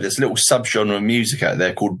aware, but there's a little subgenre of music out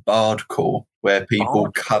there called bardcore, where people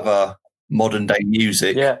cover modern-day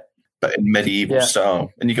music, but in medieval style.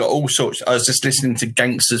 And you got all sorts. I was just listening to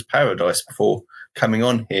Gangster's Paradise before coming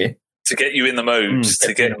on here. To get you in the mood,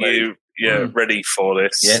 to get you ready for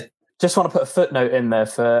this. Yeah. Just want to put a footnote in there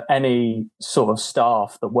for any sort of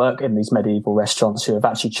staff that work in these medieval restaurants who have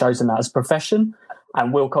actually chosen that as a profession.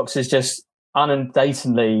 And Wilcox has just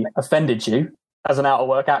inundatingly offended you as an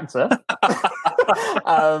out-of-work actor.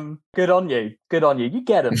 Good on you. You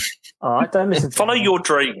get them. All right, don't listen to Follow them. your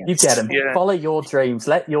dreams. You get them. Yeah. Follow your dreams.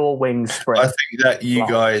 Let your wings spread. I think that you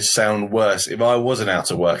guys sound worse. If I was an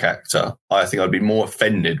out-of-work actor, I think I'd be more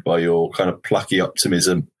offended by your kind of plucky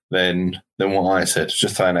optimism than what I said.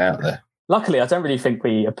 Just throwing it out there. Luckily, I don't really think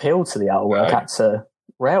we appeal to the out-of-work actor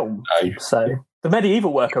realm. No. So the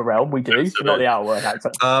medieval worker realm, we do, but not the out-of-work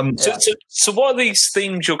actor. So what are these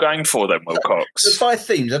themes you're going for then, Wilcox? So by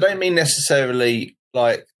themes, I don't mean necessarily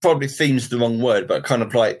like, probably themes the wrong word, but kind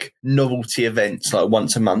of like novelty events, like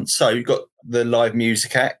once a month. So you've got the live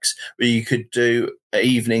music acts where you could do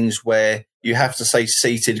evenings where you have to stay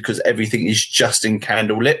seated because everything is just in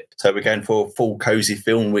candlelit. So we're going for a full cozy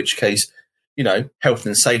film, in which case, health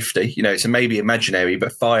and safety, it's maybe imaginary,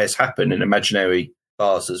 but fires happen in imaginary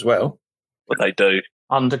bars as well. What they do.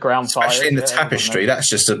 Underground fires. Especially in the Tapestry, that's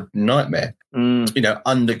just a nightmare.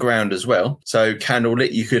 Underground as well. So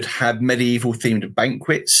candlelit, you could have medieval themed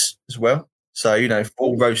banquets as well. So,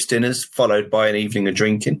 full roast dinners followed by an evening of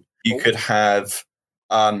drinking. You could have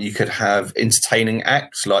entertaining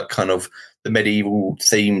acts like kind of the medieval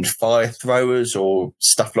themed fire throwers or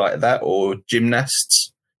stuff like that, or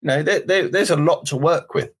gymnasts. There's a lot to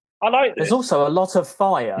work with. I like this. There's also a lot of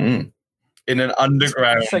fire. In an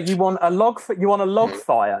underground. So you want a log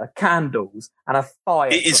fire, candles, and a fire.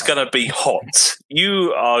 It is going to be hot.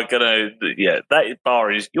 You are going to, that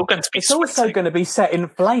bar is, you're going to be It's also going to be set in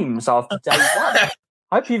flames after day one.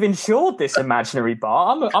 I hope you've insured this imaginary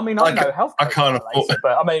bar. I know health. I can't afford,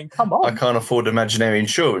 but come on. I can't afford imaginary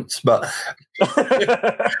insurance, but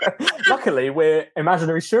luckily we're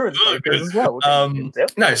imaginary insurance brokers as well.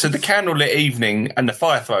 No, so the candlelit evening and the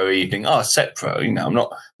fire thrower evening are separate. I'm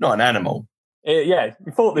not an animal. You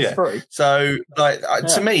thought this through. So,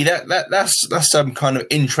 to me, that's some kind of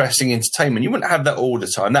interesting entertainment. You wouldn't have that all the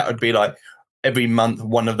time. That would be like every month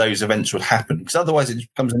one of those events would happen, because otherwise it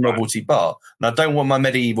becomes a novelty bar. And I don't want my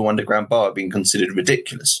medieval underground bar being considered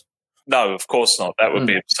ridiculous. No, of course not. That would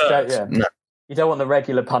be absurd. No. You don't want the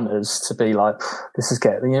regular punters to be like, this is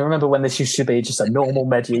getting... You remember when this used to be just a normal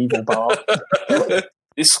medieval bar?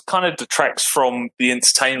 This kind of detracts from the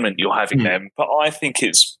entertainment you're having then, but I think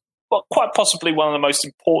it's quite possibly one of the most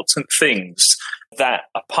important things that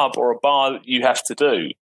a pub or a bar you have to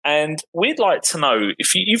do. And we'd like to know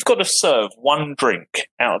if you've got to serve one drink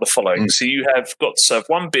out of the following. So you have got to serve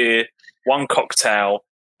one beer, one cocktail,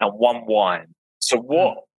 and one wine. So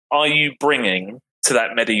what are you bringing to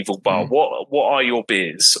that medieval bar? What are your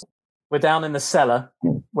beers? We're down in the cellar.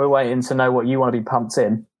 We're waiting to know what you want to be pumped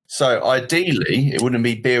in. So ideally, it wouldn't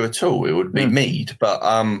be beer at all. It would be mead. But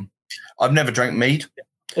I've never drank mead.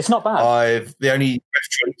 It's not bad. The only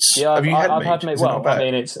restaurants. Yeah, have you had I've mead? had mead. Well, I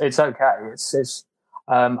mean, it's okay. It's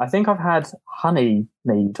I think I've had honey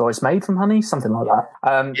mead, or it's made from honey, something like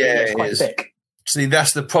that. It's quite thick. See,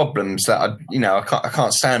 that's the problems that I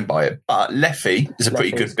can't stand by it. But Leffy is a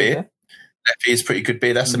pretty good beer. Leffy is pretty good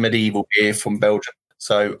beer. That's a medieval beer from Belgium.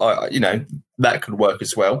 So, that could work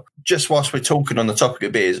as well. Just whilst we're talking on the topic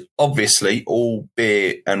of beers, obviously all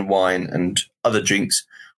beer and wine and other drinks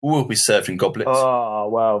will be served in goblets. Oh,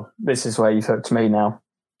 well, this is where you've hooked me now.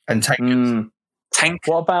 And tankards.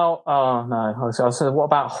 What about, what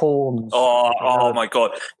about horns? Oh my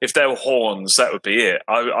God. If there were horns, that would be it.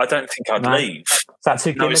 I don't think I'd leave. Is that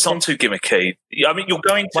too gimmicky? No, it's not too gimmicky. I mean, you're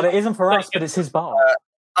going to... Well, it isn't for us, but it's his bar.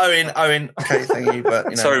 Owen, okay, thank you.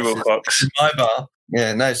 But sorry, Wilcox. My bar.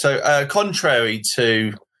 Yeah, no. So, contrary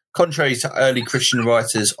to early Christian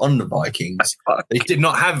writers on the Vikings, they did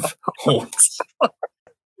not have horns.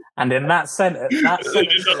 And in that sentence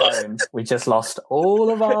alone, we just lost all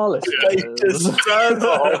of our listeners. They just drove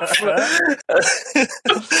off.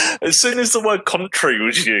 As soon as the word "contrary"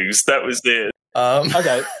 was used, that was it.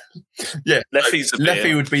 Okay. Yeah, Leffy's a beer.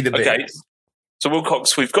 Leffy would be the beer. Okay. So,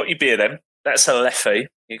 Wilcox, we've got your beer then. That's a Leffy.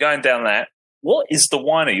 You're going down that. What is the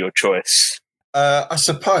wine of your choice? I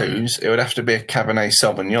suppose it would have to be a Cabernet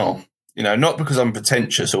Sauvignon. Not because I'm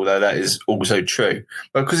pretentious, although that is also true,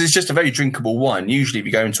 but because it's just a very drinkable wine. Usually, if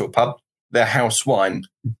you go into a pub, their house wine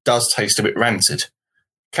does taste a bit rancid.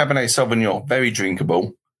 Cabernet Sauvignon, very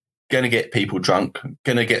drinkable, going to get people drunk,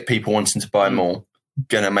 going to get people wanting to buy more,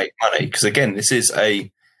 going to make money. Because again, this is a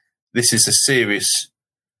serious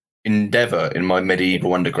endeavour in my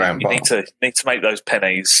medieval underground bar. You need to make those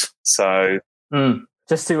pennies. So.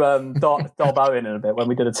 Just to dob Owen in a bit, when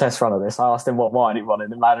we did a test run of this, I asked him what wine he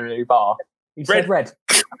wanted in Manu bar. He said red.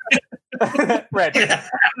 Red. He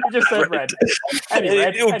just said red. Any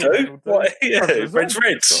red. It'll do. Red's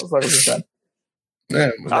red. Yeah,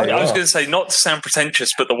 I was going to say, not to sound pretentious,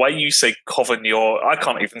 but the way you say Sauvignon, I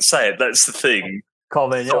can't even say it. That's the thing.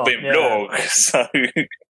 Sauvignon. Yeah. So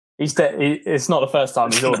it's not the first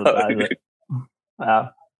time he's ordered that, is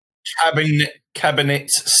it? Cabernet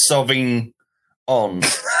Sauvignon.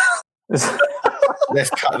 Let's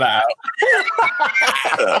cut that out.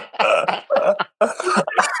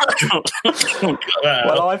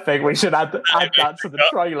 Well, I think we should add that to the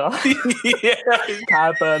trailer.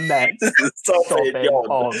 Cabernet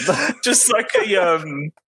Sauvignon. Just like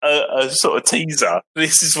a sort of teaser.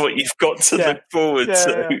 This is what you've got to look forward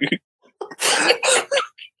to.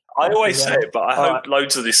 I always say it, but I hope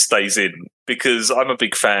loads of this stays in because I'm a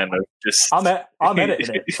big fan of just... I'm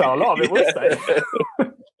editing it, so a lot of it will stay.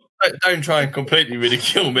 Don't try and completely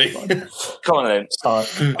ridicule me. Come on then.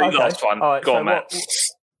 The last one. Go on, Matt.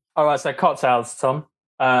 All right, so cocktails, Tom.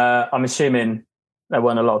 I'm assuming there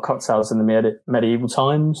weren't a lot of cocktails in the medieval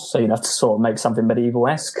times, so you'd have to sort of make something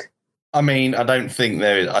medieval-esque. I mean, I don't think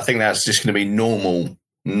there is. I think that's just going to be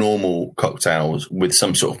normal cocktails with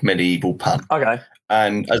some sort of medieval pun. Okay.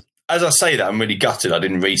 And as I say that, I'm really gutted I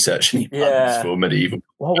didn't research any puns for medieval.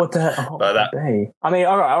 What would that be? I mean,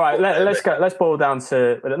 all right. Let's go. Let's boil down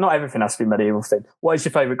to not everything has to be medieval thing. What is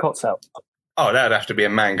your favourite cocktail? Oh, that would have to be a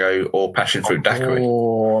mango or passion fruit daiquiri.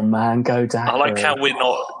 Oh, mango daiquiri. I like how we're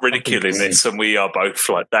not ridiculing this, and we are both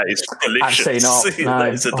like, that is delicious. Actually not. No.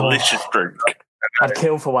 That is a delicious drink. I'd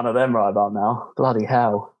kill for one of them right about now. Bloody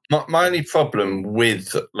hell. My only problem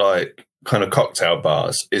with kind of cocktail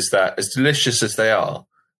bars is that as delicious as they are,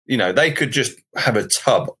 they could just have a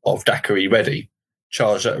tub of daiquiri ready,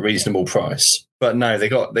 charged at a reasonable price. But no, they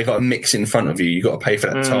got a mix in front of you. You got to pay for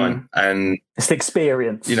that time, and it's the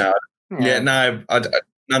experience. None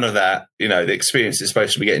of that. The experience is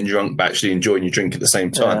supposed to be getting drunk, but actually enjoying your drink at the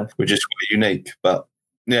same time, which is quite unique. But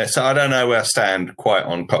yeah, so I don't know where I stand quite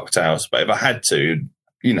on cocktails. But if I had to,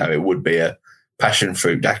 it would be a passion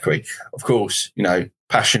fruit daiquiri. Of course,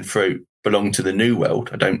 passion fruit belong to the New World.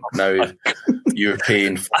 I don't know if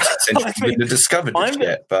European century have discovered this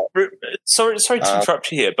yet. But sorry to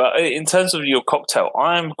interrupt you here, but in terms of your cocktail,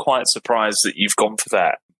 I'm quite surprised that you've gone for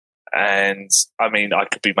that. And I mean, I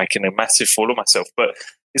could be making a massive fool of myself, but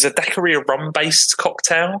is a daiquiri a rum-based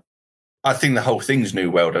cocktail? I think the whole thing's New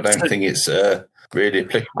World. I don't think it's really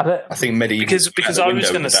applicable. I think medieval. Because I was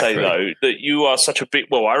going to say, though, that you are such a big...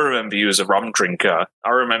 Well, I remember you as a rum drinker. I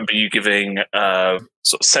remember you giving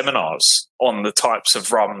sort of seminars on the types of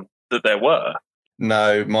rum that there were.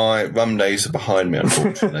 No, my rum days are behind me,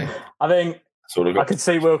 unfortunately. I think I could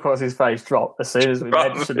see Wilcox's face drop as soon as we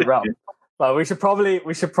mentioned rum. But we should probably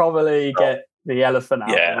get the elephant out.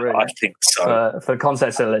 Yeah, really, I think so. For the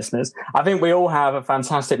context of the listeners, I think we all have a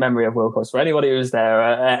fantastic memory of Wilcox. For anybody who's there,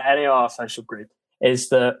 any of our social group, is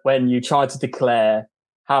that when you tried to declare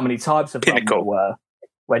how many types of rum there were,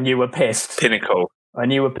 when you were pissed. Pinnacle.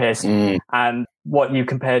 and you were pissed, and what you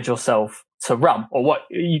compared yourself to rum, or what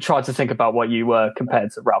you tried to think about what you were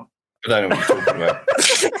compared to rum. I don't know what you're talking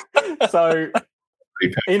about. So,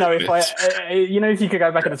 if you could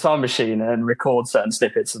go back in the time machine and record certain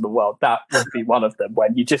snippets of the world, that would be one of them.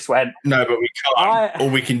 When you just went, no, but we can't. All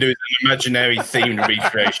we can do is an imaginary themed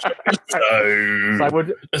recreation.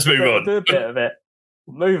 So let's move on. Do a bit of it.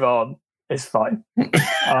 Move on. It's fine.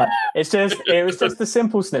 It was just a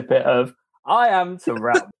simple snippet of I am to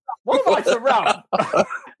rum. What am I to rum?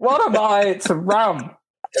 What am I to rum?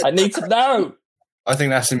 I need to know. I think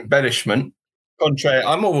that's embellishment. Contrary,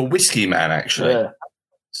 I'm more of a whiskey man, actually. Yeah.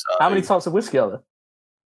 So, how many types of whiskey are there?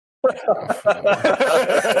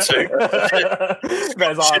 Two.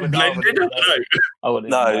 Blended?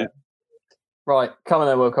 No. Right, come on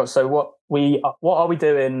then, Wilcox. So what are we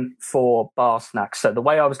doing for bar snacks? So the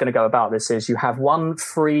way I was going to go about this is you have one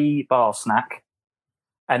free bar snack,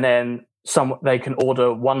 and then they can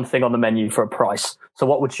order one thing on the menu for a price. So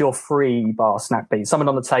what would your free bar snack be? Someone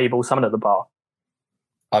on the table, someone at the bar.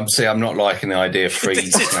 I'm not liking the idea of free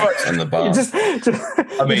snacks on the bar.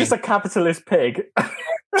 You're just a capitalist pig.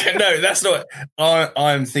 No, that's not.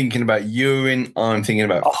 I'm thinking about urine. I'm thinking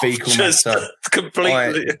about fecal matter.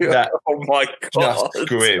 Completely. Oh my god! Just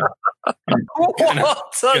grim. I'm gonna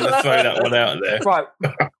throw that one out there. Right,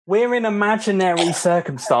 we're in imaginary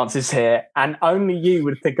circumstances here, and only you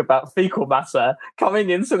would think about fecal matter coming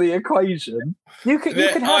into the equation. You could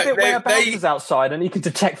have it where a bouncer's outside, and you can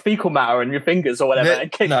detect fecal matter in your fingers or whatever, and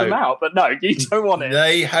kick them out. But no, you don't want it.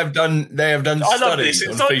 They have done studies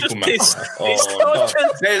on fecal matter.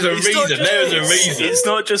 There's a reason. It's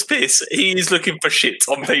not just piss. He's looking for shit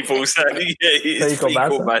on people. So it's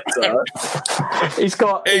fecal matter. He's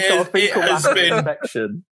got a fecal matter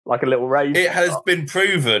infection, like a little raise. It has been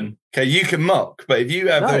proven. Okay, you can mock, but if you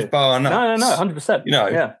have those bar nuts, no, 100%.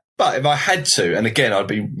 Yeah. But if I had to, and again, I'd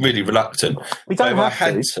be really reluctant. We don't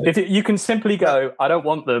have to. If you can simply go, I don't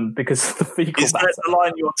want them because of the fecal matter. Is that the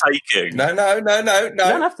line you're taking? No. You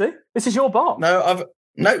don't have to. This is your bar.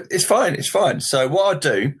 No, it's fine. It's fine. So what I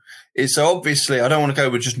do is, obviously I don't want to go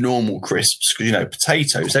with just normal crisps because,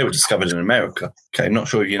 potatoes, they were discovered in America. Okay, I'm not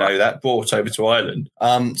sure if you know that, brought over to Ireland.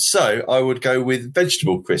 So I would go with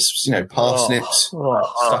vegetable crisps, parsnips,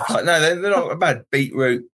 stuff like that. No, they're not bad.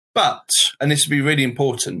 Beetroot. But, and this would be really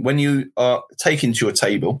important, when you are taken to your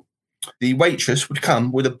table, the waitress would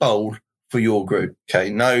come with a bowl for your group. Okay,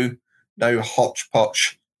 no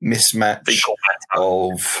hodgepodge mismatch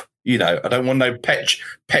of, I don't want no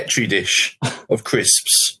petri dish of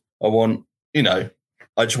crisps. I want, I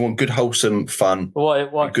just want good wholesome fun,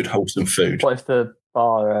 and good wholesome food. What if the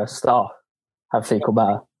bar staff have fecal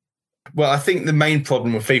matter? Well, I think the main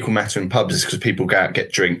problem with fecal matter in pubs is because people go out,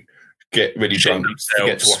 get really drunk,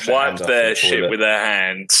 wipe their shit with their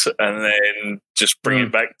hands, and then just bring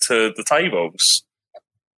it back to the tables.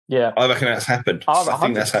 Yeah, I reckon that's happened. I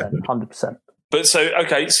think that's happened. 100%. But so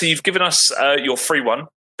you've given us your free one,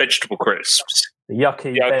 vegetable crisps. The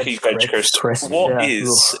yucky veg crisps. What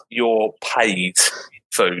is your paid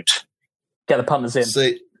food? Get the punters in.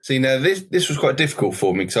 See, now this was quite difficult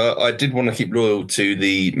for me because I did want to keep loyal to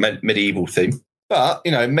the medieval theme. But,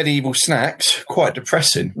 medieval snacks, quite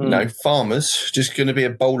depressing. Farmers, just going to be a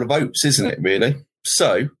bowl of oats, isn't it, really?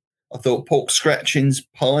 So I thought pork scratchings,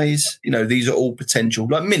 pies, these are all potential,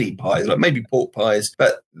 like mini pies, like maybe pork pies.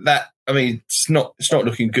 But it's not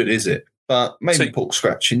looking good, is it? But maybe pork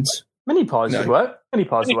scratchings. Mini pies would work. Mini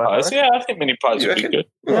pies would work. Yeah, I think mini pies would be good.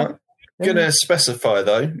 Yeah. Right. Going to specify,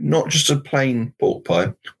 though, not just a plain pork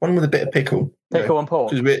pie, one with a bit of pickle. Pickle and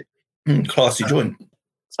pork. Which is a bit classy joint.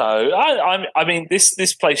 So,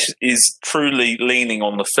 this place is truly leaning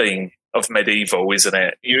on the theme of medieval, isn't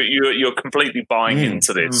it? You're completely buying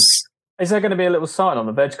into this. Is there going to be a little sign on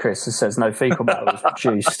the veg crisps that says no fecal matter was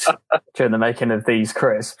produced during the making of these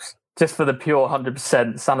crisps, just for the pure 100%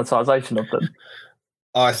 sanitisation of them?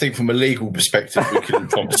 I think from a legal perspective, we can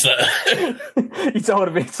promise that. You don't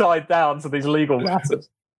want to be tied down to these legal matters.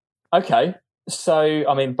 Okay. So,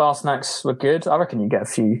 bar snacks were good. I reckon you get a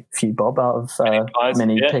few bob out of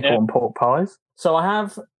mini pickle and pork pies. So I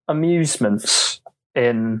have amusements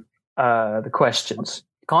in the questions.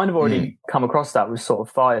 Kind of already come across that with sort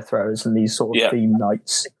of fire throwers and these sort of theme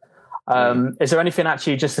nights. Is there anything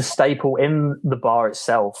actually just a staple in the bar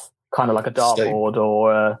itself, kind of like a dartboard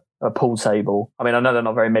or a pool table? I know they're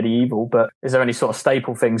not very medieval, but is there any sort of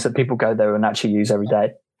staple things that people go there and actually use every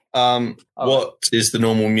day? What is the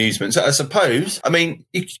normal amusement? So I suppose,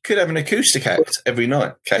 you could have an acoustic act every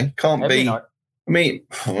night, okay? Can't be I mean,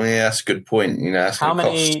 yeah, that's a good point. You know, that's how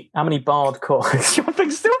many barred chords?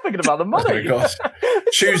 You're still thinking about the money. Oh,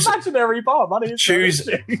 Choose imaginary bar money.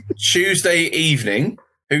 Tuesday evening.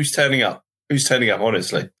 Who's turning up? Who's turning up?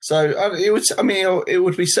 Honestly, so it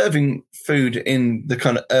would be serving food in the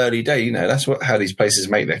kind of early day. You know, that's how these places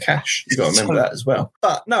make their cash. You've got to remember that as well.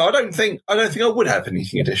 But no, I don't think I would have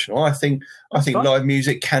anything additional. I think live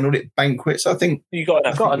music, candlelit banquets. I think you got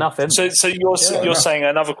enough. So you're saying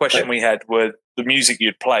another question we had were the music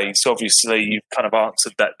you'd play. So obviously you've kind of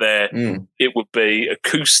answered that there. It would be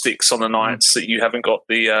acoustics on the nights that you haven't got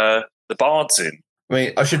the bards in. I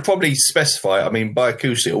mean, I should probably specify. I mean, by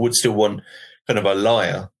acoustic, I would still want kind of a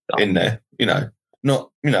lyre in there.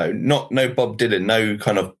 Not no Bob Dylan, no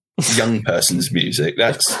kind of young person's music.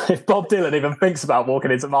 That's if Bob Dylan even thinks about walking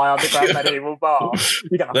into my underground medieval bar,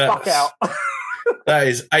 you're gonna fuck out. That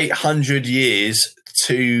is 800 years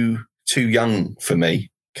too young for me.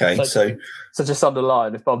 Okay, so just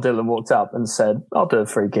underline if Bob Dylan walked up and said, "I'll do a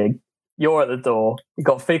free gig." You're at the door. You've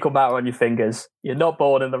got fecal matter on your fingers. You're not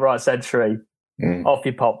born in the right century. Off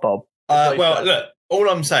you pop, Bob. Look, all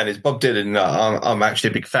I'm saying is Bob Dylan, I'm actually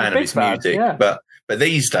a big fan of his music, but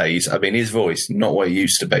these days, I mean, his voice, not what it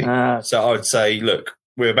used to be. So I would say, look,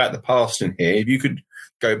 we're about the past in here. If you could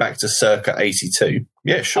go back to circa 82,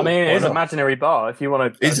 yeah, sure. I mean, it is an imaginary bar. If you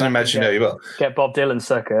want to... It's an imaginary bar. Get Bob Dylan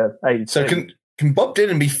circa 82. So can Bob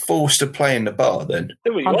Dylan be forced to play in the bar then?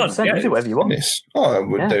 Do what you want. Yeah. You do whatever you want. I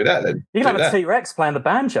would do that then. You can have a T-Rex playing the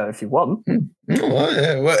banjo if you want. Oh,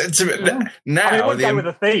 yeah. Well, now... I mean, we'll go with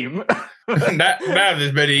a theme. now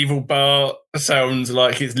this medieval bar sounds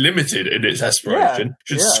like it's limited in its aspiration.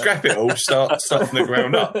 Should scrap it all, start from the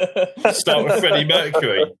ground up. Start with Freddie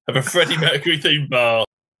Mercury. Have a Freddie Mercury themed bar.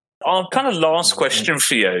 Our kind of last question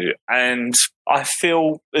for you, and I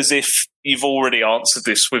feel as if you've already answered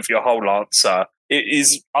this with your whole answer. It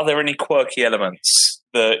is: are there any quirky elements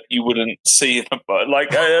that you wouldn't see in a bar?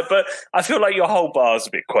 But I feel like your whole bar is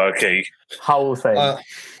a bit quirky. Whole thing.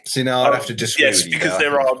 See, now I'd have to disagree with you. Yes, because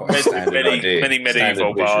there are many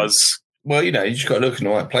medieval bars. Well, you just got to look in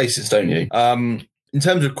the right places, don't you? In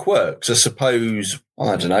terms of quirks, I suppose,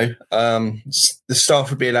 I don't know, the staff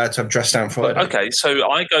would be allowed to have dress down Friday. Okay, so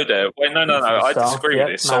I go there. Wait, no, I disagree with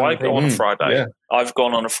this. So I go on a Friday. Yeah. I've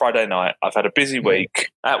gone on a Friday night. I've had a busy week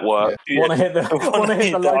at work. Yeah. Want to hit the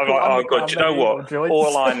local oh, God, do you know what? Joints?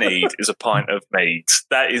 All I need is a pint of mead.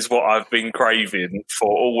 That is what I've been craving for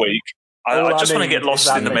all week. I just want to get lost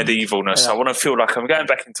in the medievalness. I want to feel like I'm going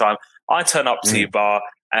back in time. I turn up to your bar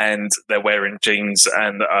and they're wearing jeans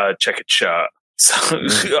and a checkered shirt. So,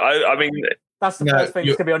 I mean... That's the first thing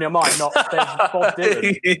that's going to be on your mind, not Bob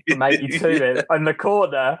Dylan from 82 in the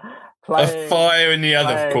corner. A fire in the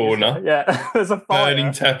other corner. Yeah, there's a fire.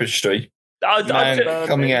 Burning tapestry.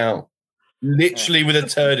 Coming out. Literally with a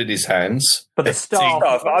turd in his hands. But the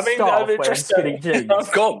staff wearing skinny jeans.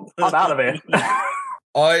 I've gone. I'm out of it.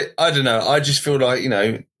 I don't know. I just feel like,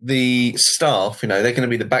 the staff, they're going to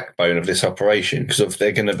be the backbone of this operation because if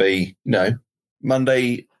they're going to be,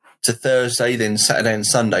 Monday to Thursday, then Saturday and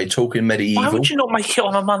Sunday talking medieval. Why would you not make it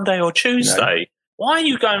on a Monday or Tuesday? Why are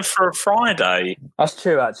you going for a Friday? That's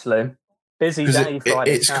true, actually. Busy day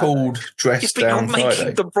Friday. It's called Dress Down Friday. You're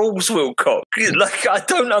making the rules, Wilcock. I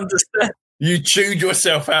don't understand. You chewed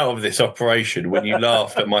yourself out of this operation when you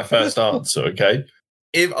laughed at my first answer, okay?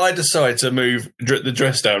 If I decide to move the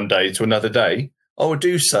dress down day to another day, I will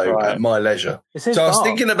do so at my leisure. So I was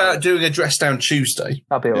thinking about doing a dress down Tuesday.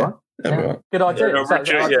 That'd be all right. Yeah. Good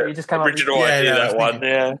idea. You just came original idea, that one.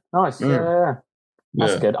 Yeah. Nice. Yeah.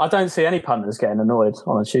 That's good. I don't see any punters getting annoyed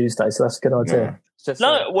on a Tuesday, so that's a good idea.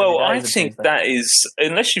 I think that is,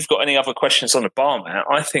 unless you've got any other questions on the bar, Matt,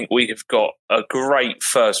 I think we have got a great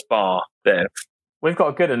first bar there. We've got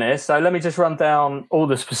a good one here, so let me just run down all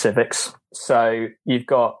the specifics. So you've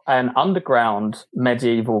got an underground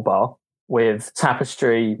medieval bar with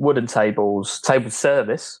tapestry, wooden tables, table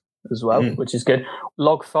service as well, which is good.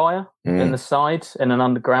 Log fire in the side in an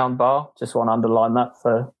underground bar. Just want to underline that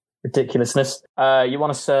for ridiculousness. You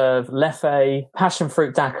want to serve leffe, passion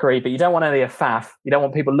fruit daiquiri, but you don't want any of faff. You don't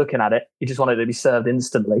want people looking at it. You just want it to be served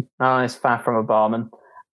instantly. Nice faff from a barman.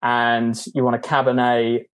 And you want a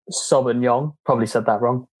Cabernet Sauvignon. Probably said that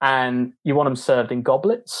wrong. And you want them served in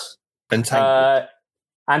goblets. And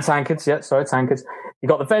tankards. Tankards. You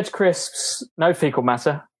got the veg crisps, no fecal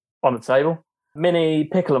matter on the table. Mini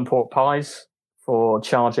pickle and pork pies for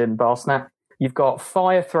charging bar snack. You've got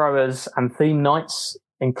fire throwers and theme nights,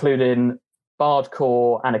 including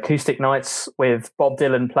bardcore and acoustic nights with Bob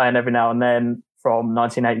Dylan playing every now and then from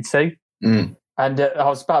 1982. And I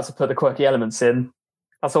was about to put the quirky elements in.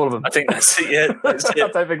 That's all of them. I think that's it, yeah. That's it. I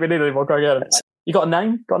don't think we need any more quirky elements. You got a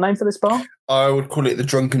name? Got a name for this bar? I would call it the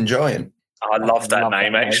Drunken Giant. I love that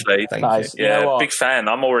name, actually. Thank Nice. you. You know Yeah, what? big fan.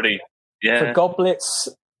 I'm already. Yeah. For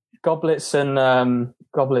goblets and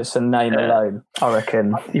name alone, I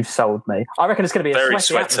reckon you've sold me. I reckon it's going to be a Very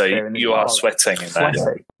sweaty sweaty. atmosphere in this You bar. are sweating in that.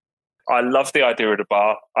 Sweaty. I love the idea of the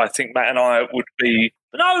bar. I think Matt and I would be.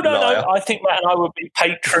 No. Liar. I think Matt and I would be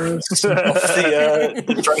patrons of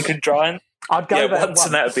the Drunken Giant. I'd go there once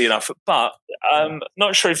and that would be enough. But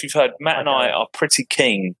not sure if you've heard, Matt and I are pretty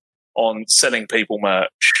keen on selling people merch.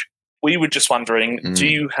 We were just wondering, do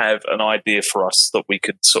you have an idea for us that we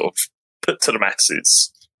could sort of put to the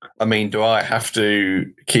masses? I mean, do I have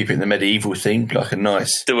to keep it in the medieval theme, like a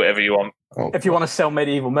nice? Do whatever you want. If you want to sell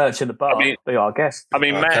medieval merch in the bar, be our guest. I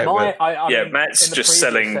mean, Okay, Matt. well- Matt's just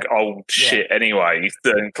selling old shit anyway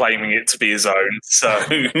and claiming it to be his own. So,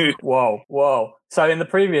 Whoa. So in the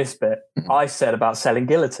previous bit, I said about selling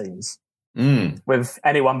guillotines with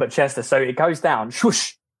anyone but Chester. So it goes down,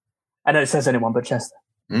 swoosh, and then it says anyone but Chester.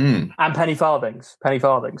 And penny farthings. I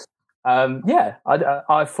thought,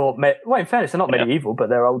 in fairness, they're not medieval, but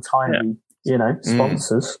they're old timey,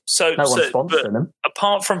 sponsors. So, no one's sponsoring them.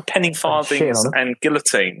 Apart from penny farthings and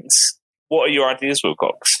guillotines, what are your ideas,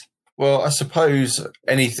 Wilcox? Well, I suppose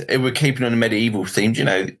we're keeping on a medieval theme.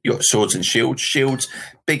 You got swords and shields,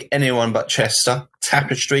 big anyone but Chester,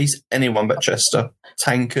 tapestries, anyone but Chester,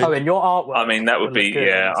 tankard. Oh, in your artwork. I mean, that would be,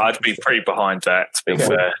 I'd be pretty behind that, to be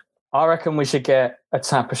fair. I reckon we should get a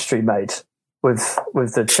tapestry made with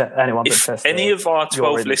the anyone but Chester. If any of our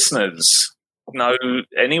 12 listeners know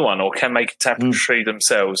anyone or can make a tapestry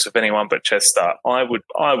themselves of anyone but Chester, I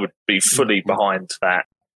would be fully behind that.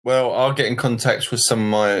 Well, I'll get in contact with some of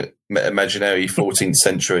my imaginary 14th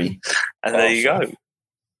century. And there you go.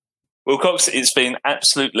 Wilcox, it's been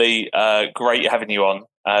absolutely great having you on.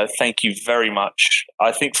 Thank you very much.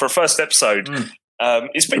 I think for a first episode,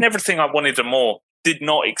 it's been everything I wanted and more. Did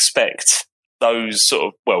not expect that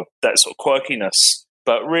sort of quirkiness,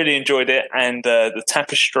 but really enjoyed it. And the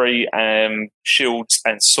tapestry, shields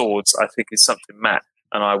and swords, I think is something Matt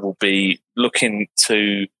and I will be looking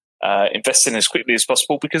to invest in as quickly as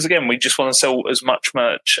possible, because again, we just want to sell as much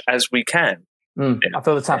merch as we can. I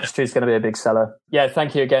feel the tapestry is going to be a big seller. Yeah,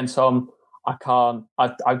 thank you again, Tom. I'm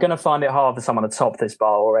going to find it hard for someone to top this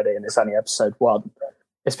bar already, and it's only episode 1.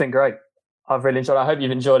 It's been great. I've really enjoyed it. I hope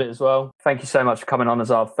you've enjoyed it as well. Thank you so much for coming on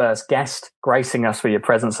as our first guest, gracing us with your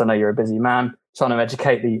presence. I know you're a busy man, trying to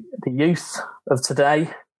educate the youth of today.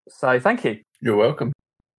 So thank you. You're welcome.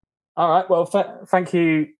 All right. Well, thank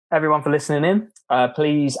you, everyone, for listening in.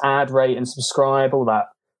 Please add, rate, and subscribe, all that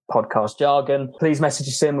podcast jargon. Please message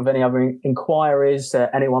us in with any other inquiries,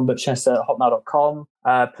 anyoneButChester@hotmail.com.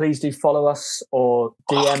 Please do follow us or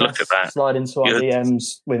DM us, slide into our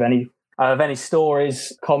DMs with any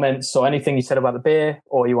stories, comments, or anything you said about the beer,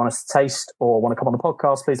 or you want us to taste, or want to come on the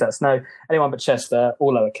podcast. Please let us know. Anyone but Chester,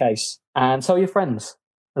 all lowercase, and tell your friends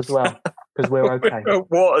as well, because we're okay.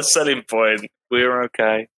 What a selling point. We're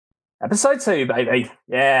okay. Episode 2, baby.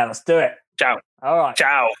 Yeah, let's do it. Ciao. All right.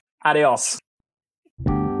 Ciao. Adios.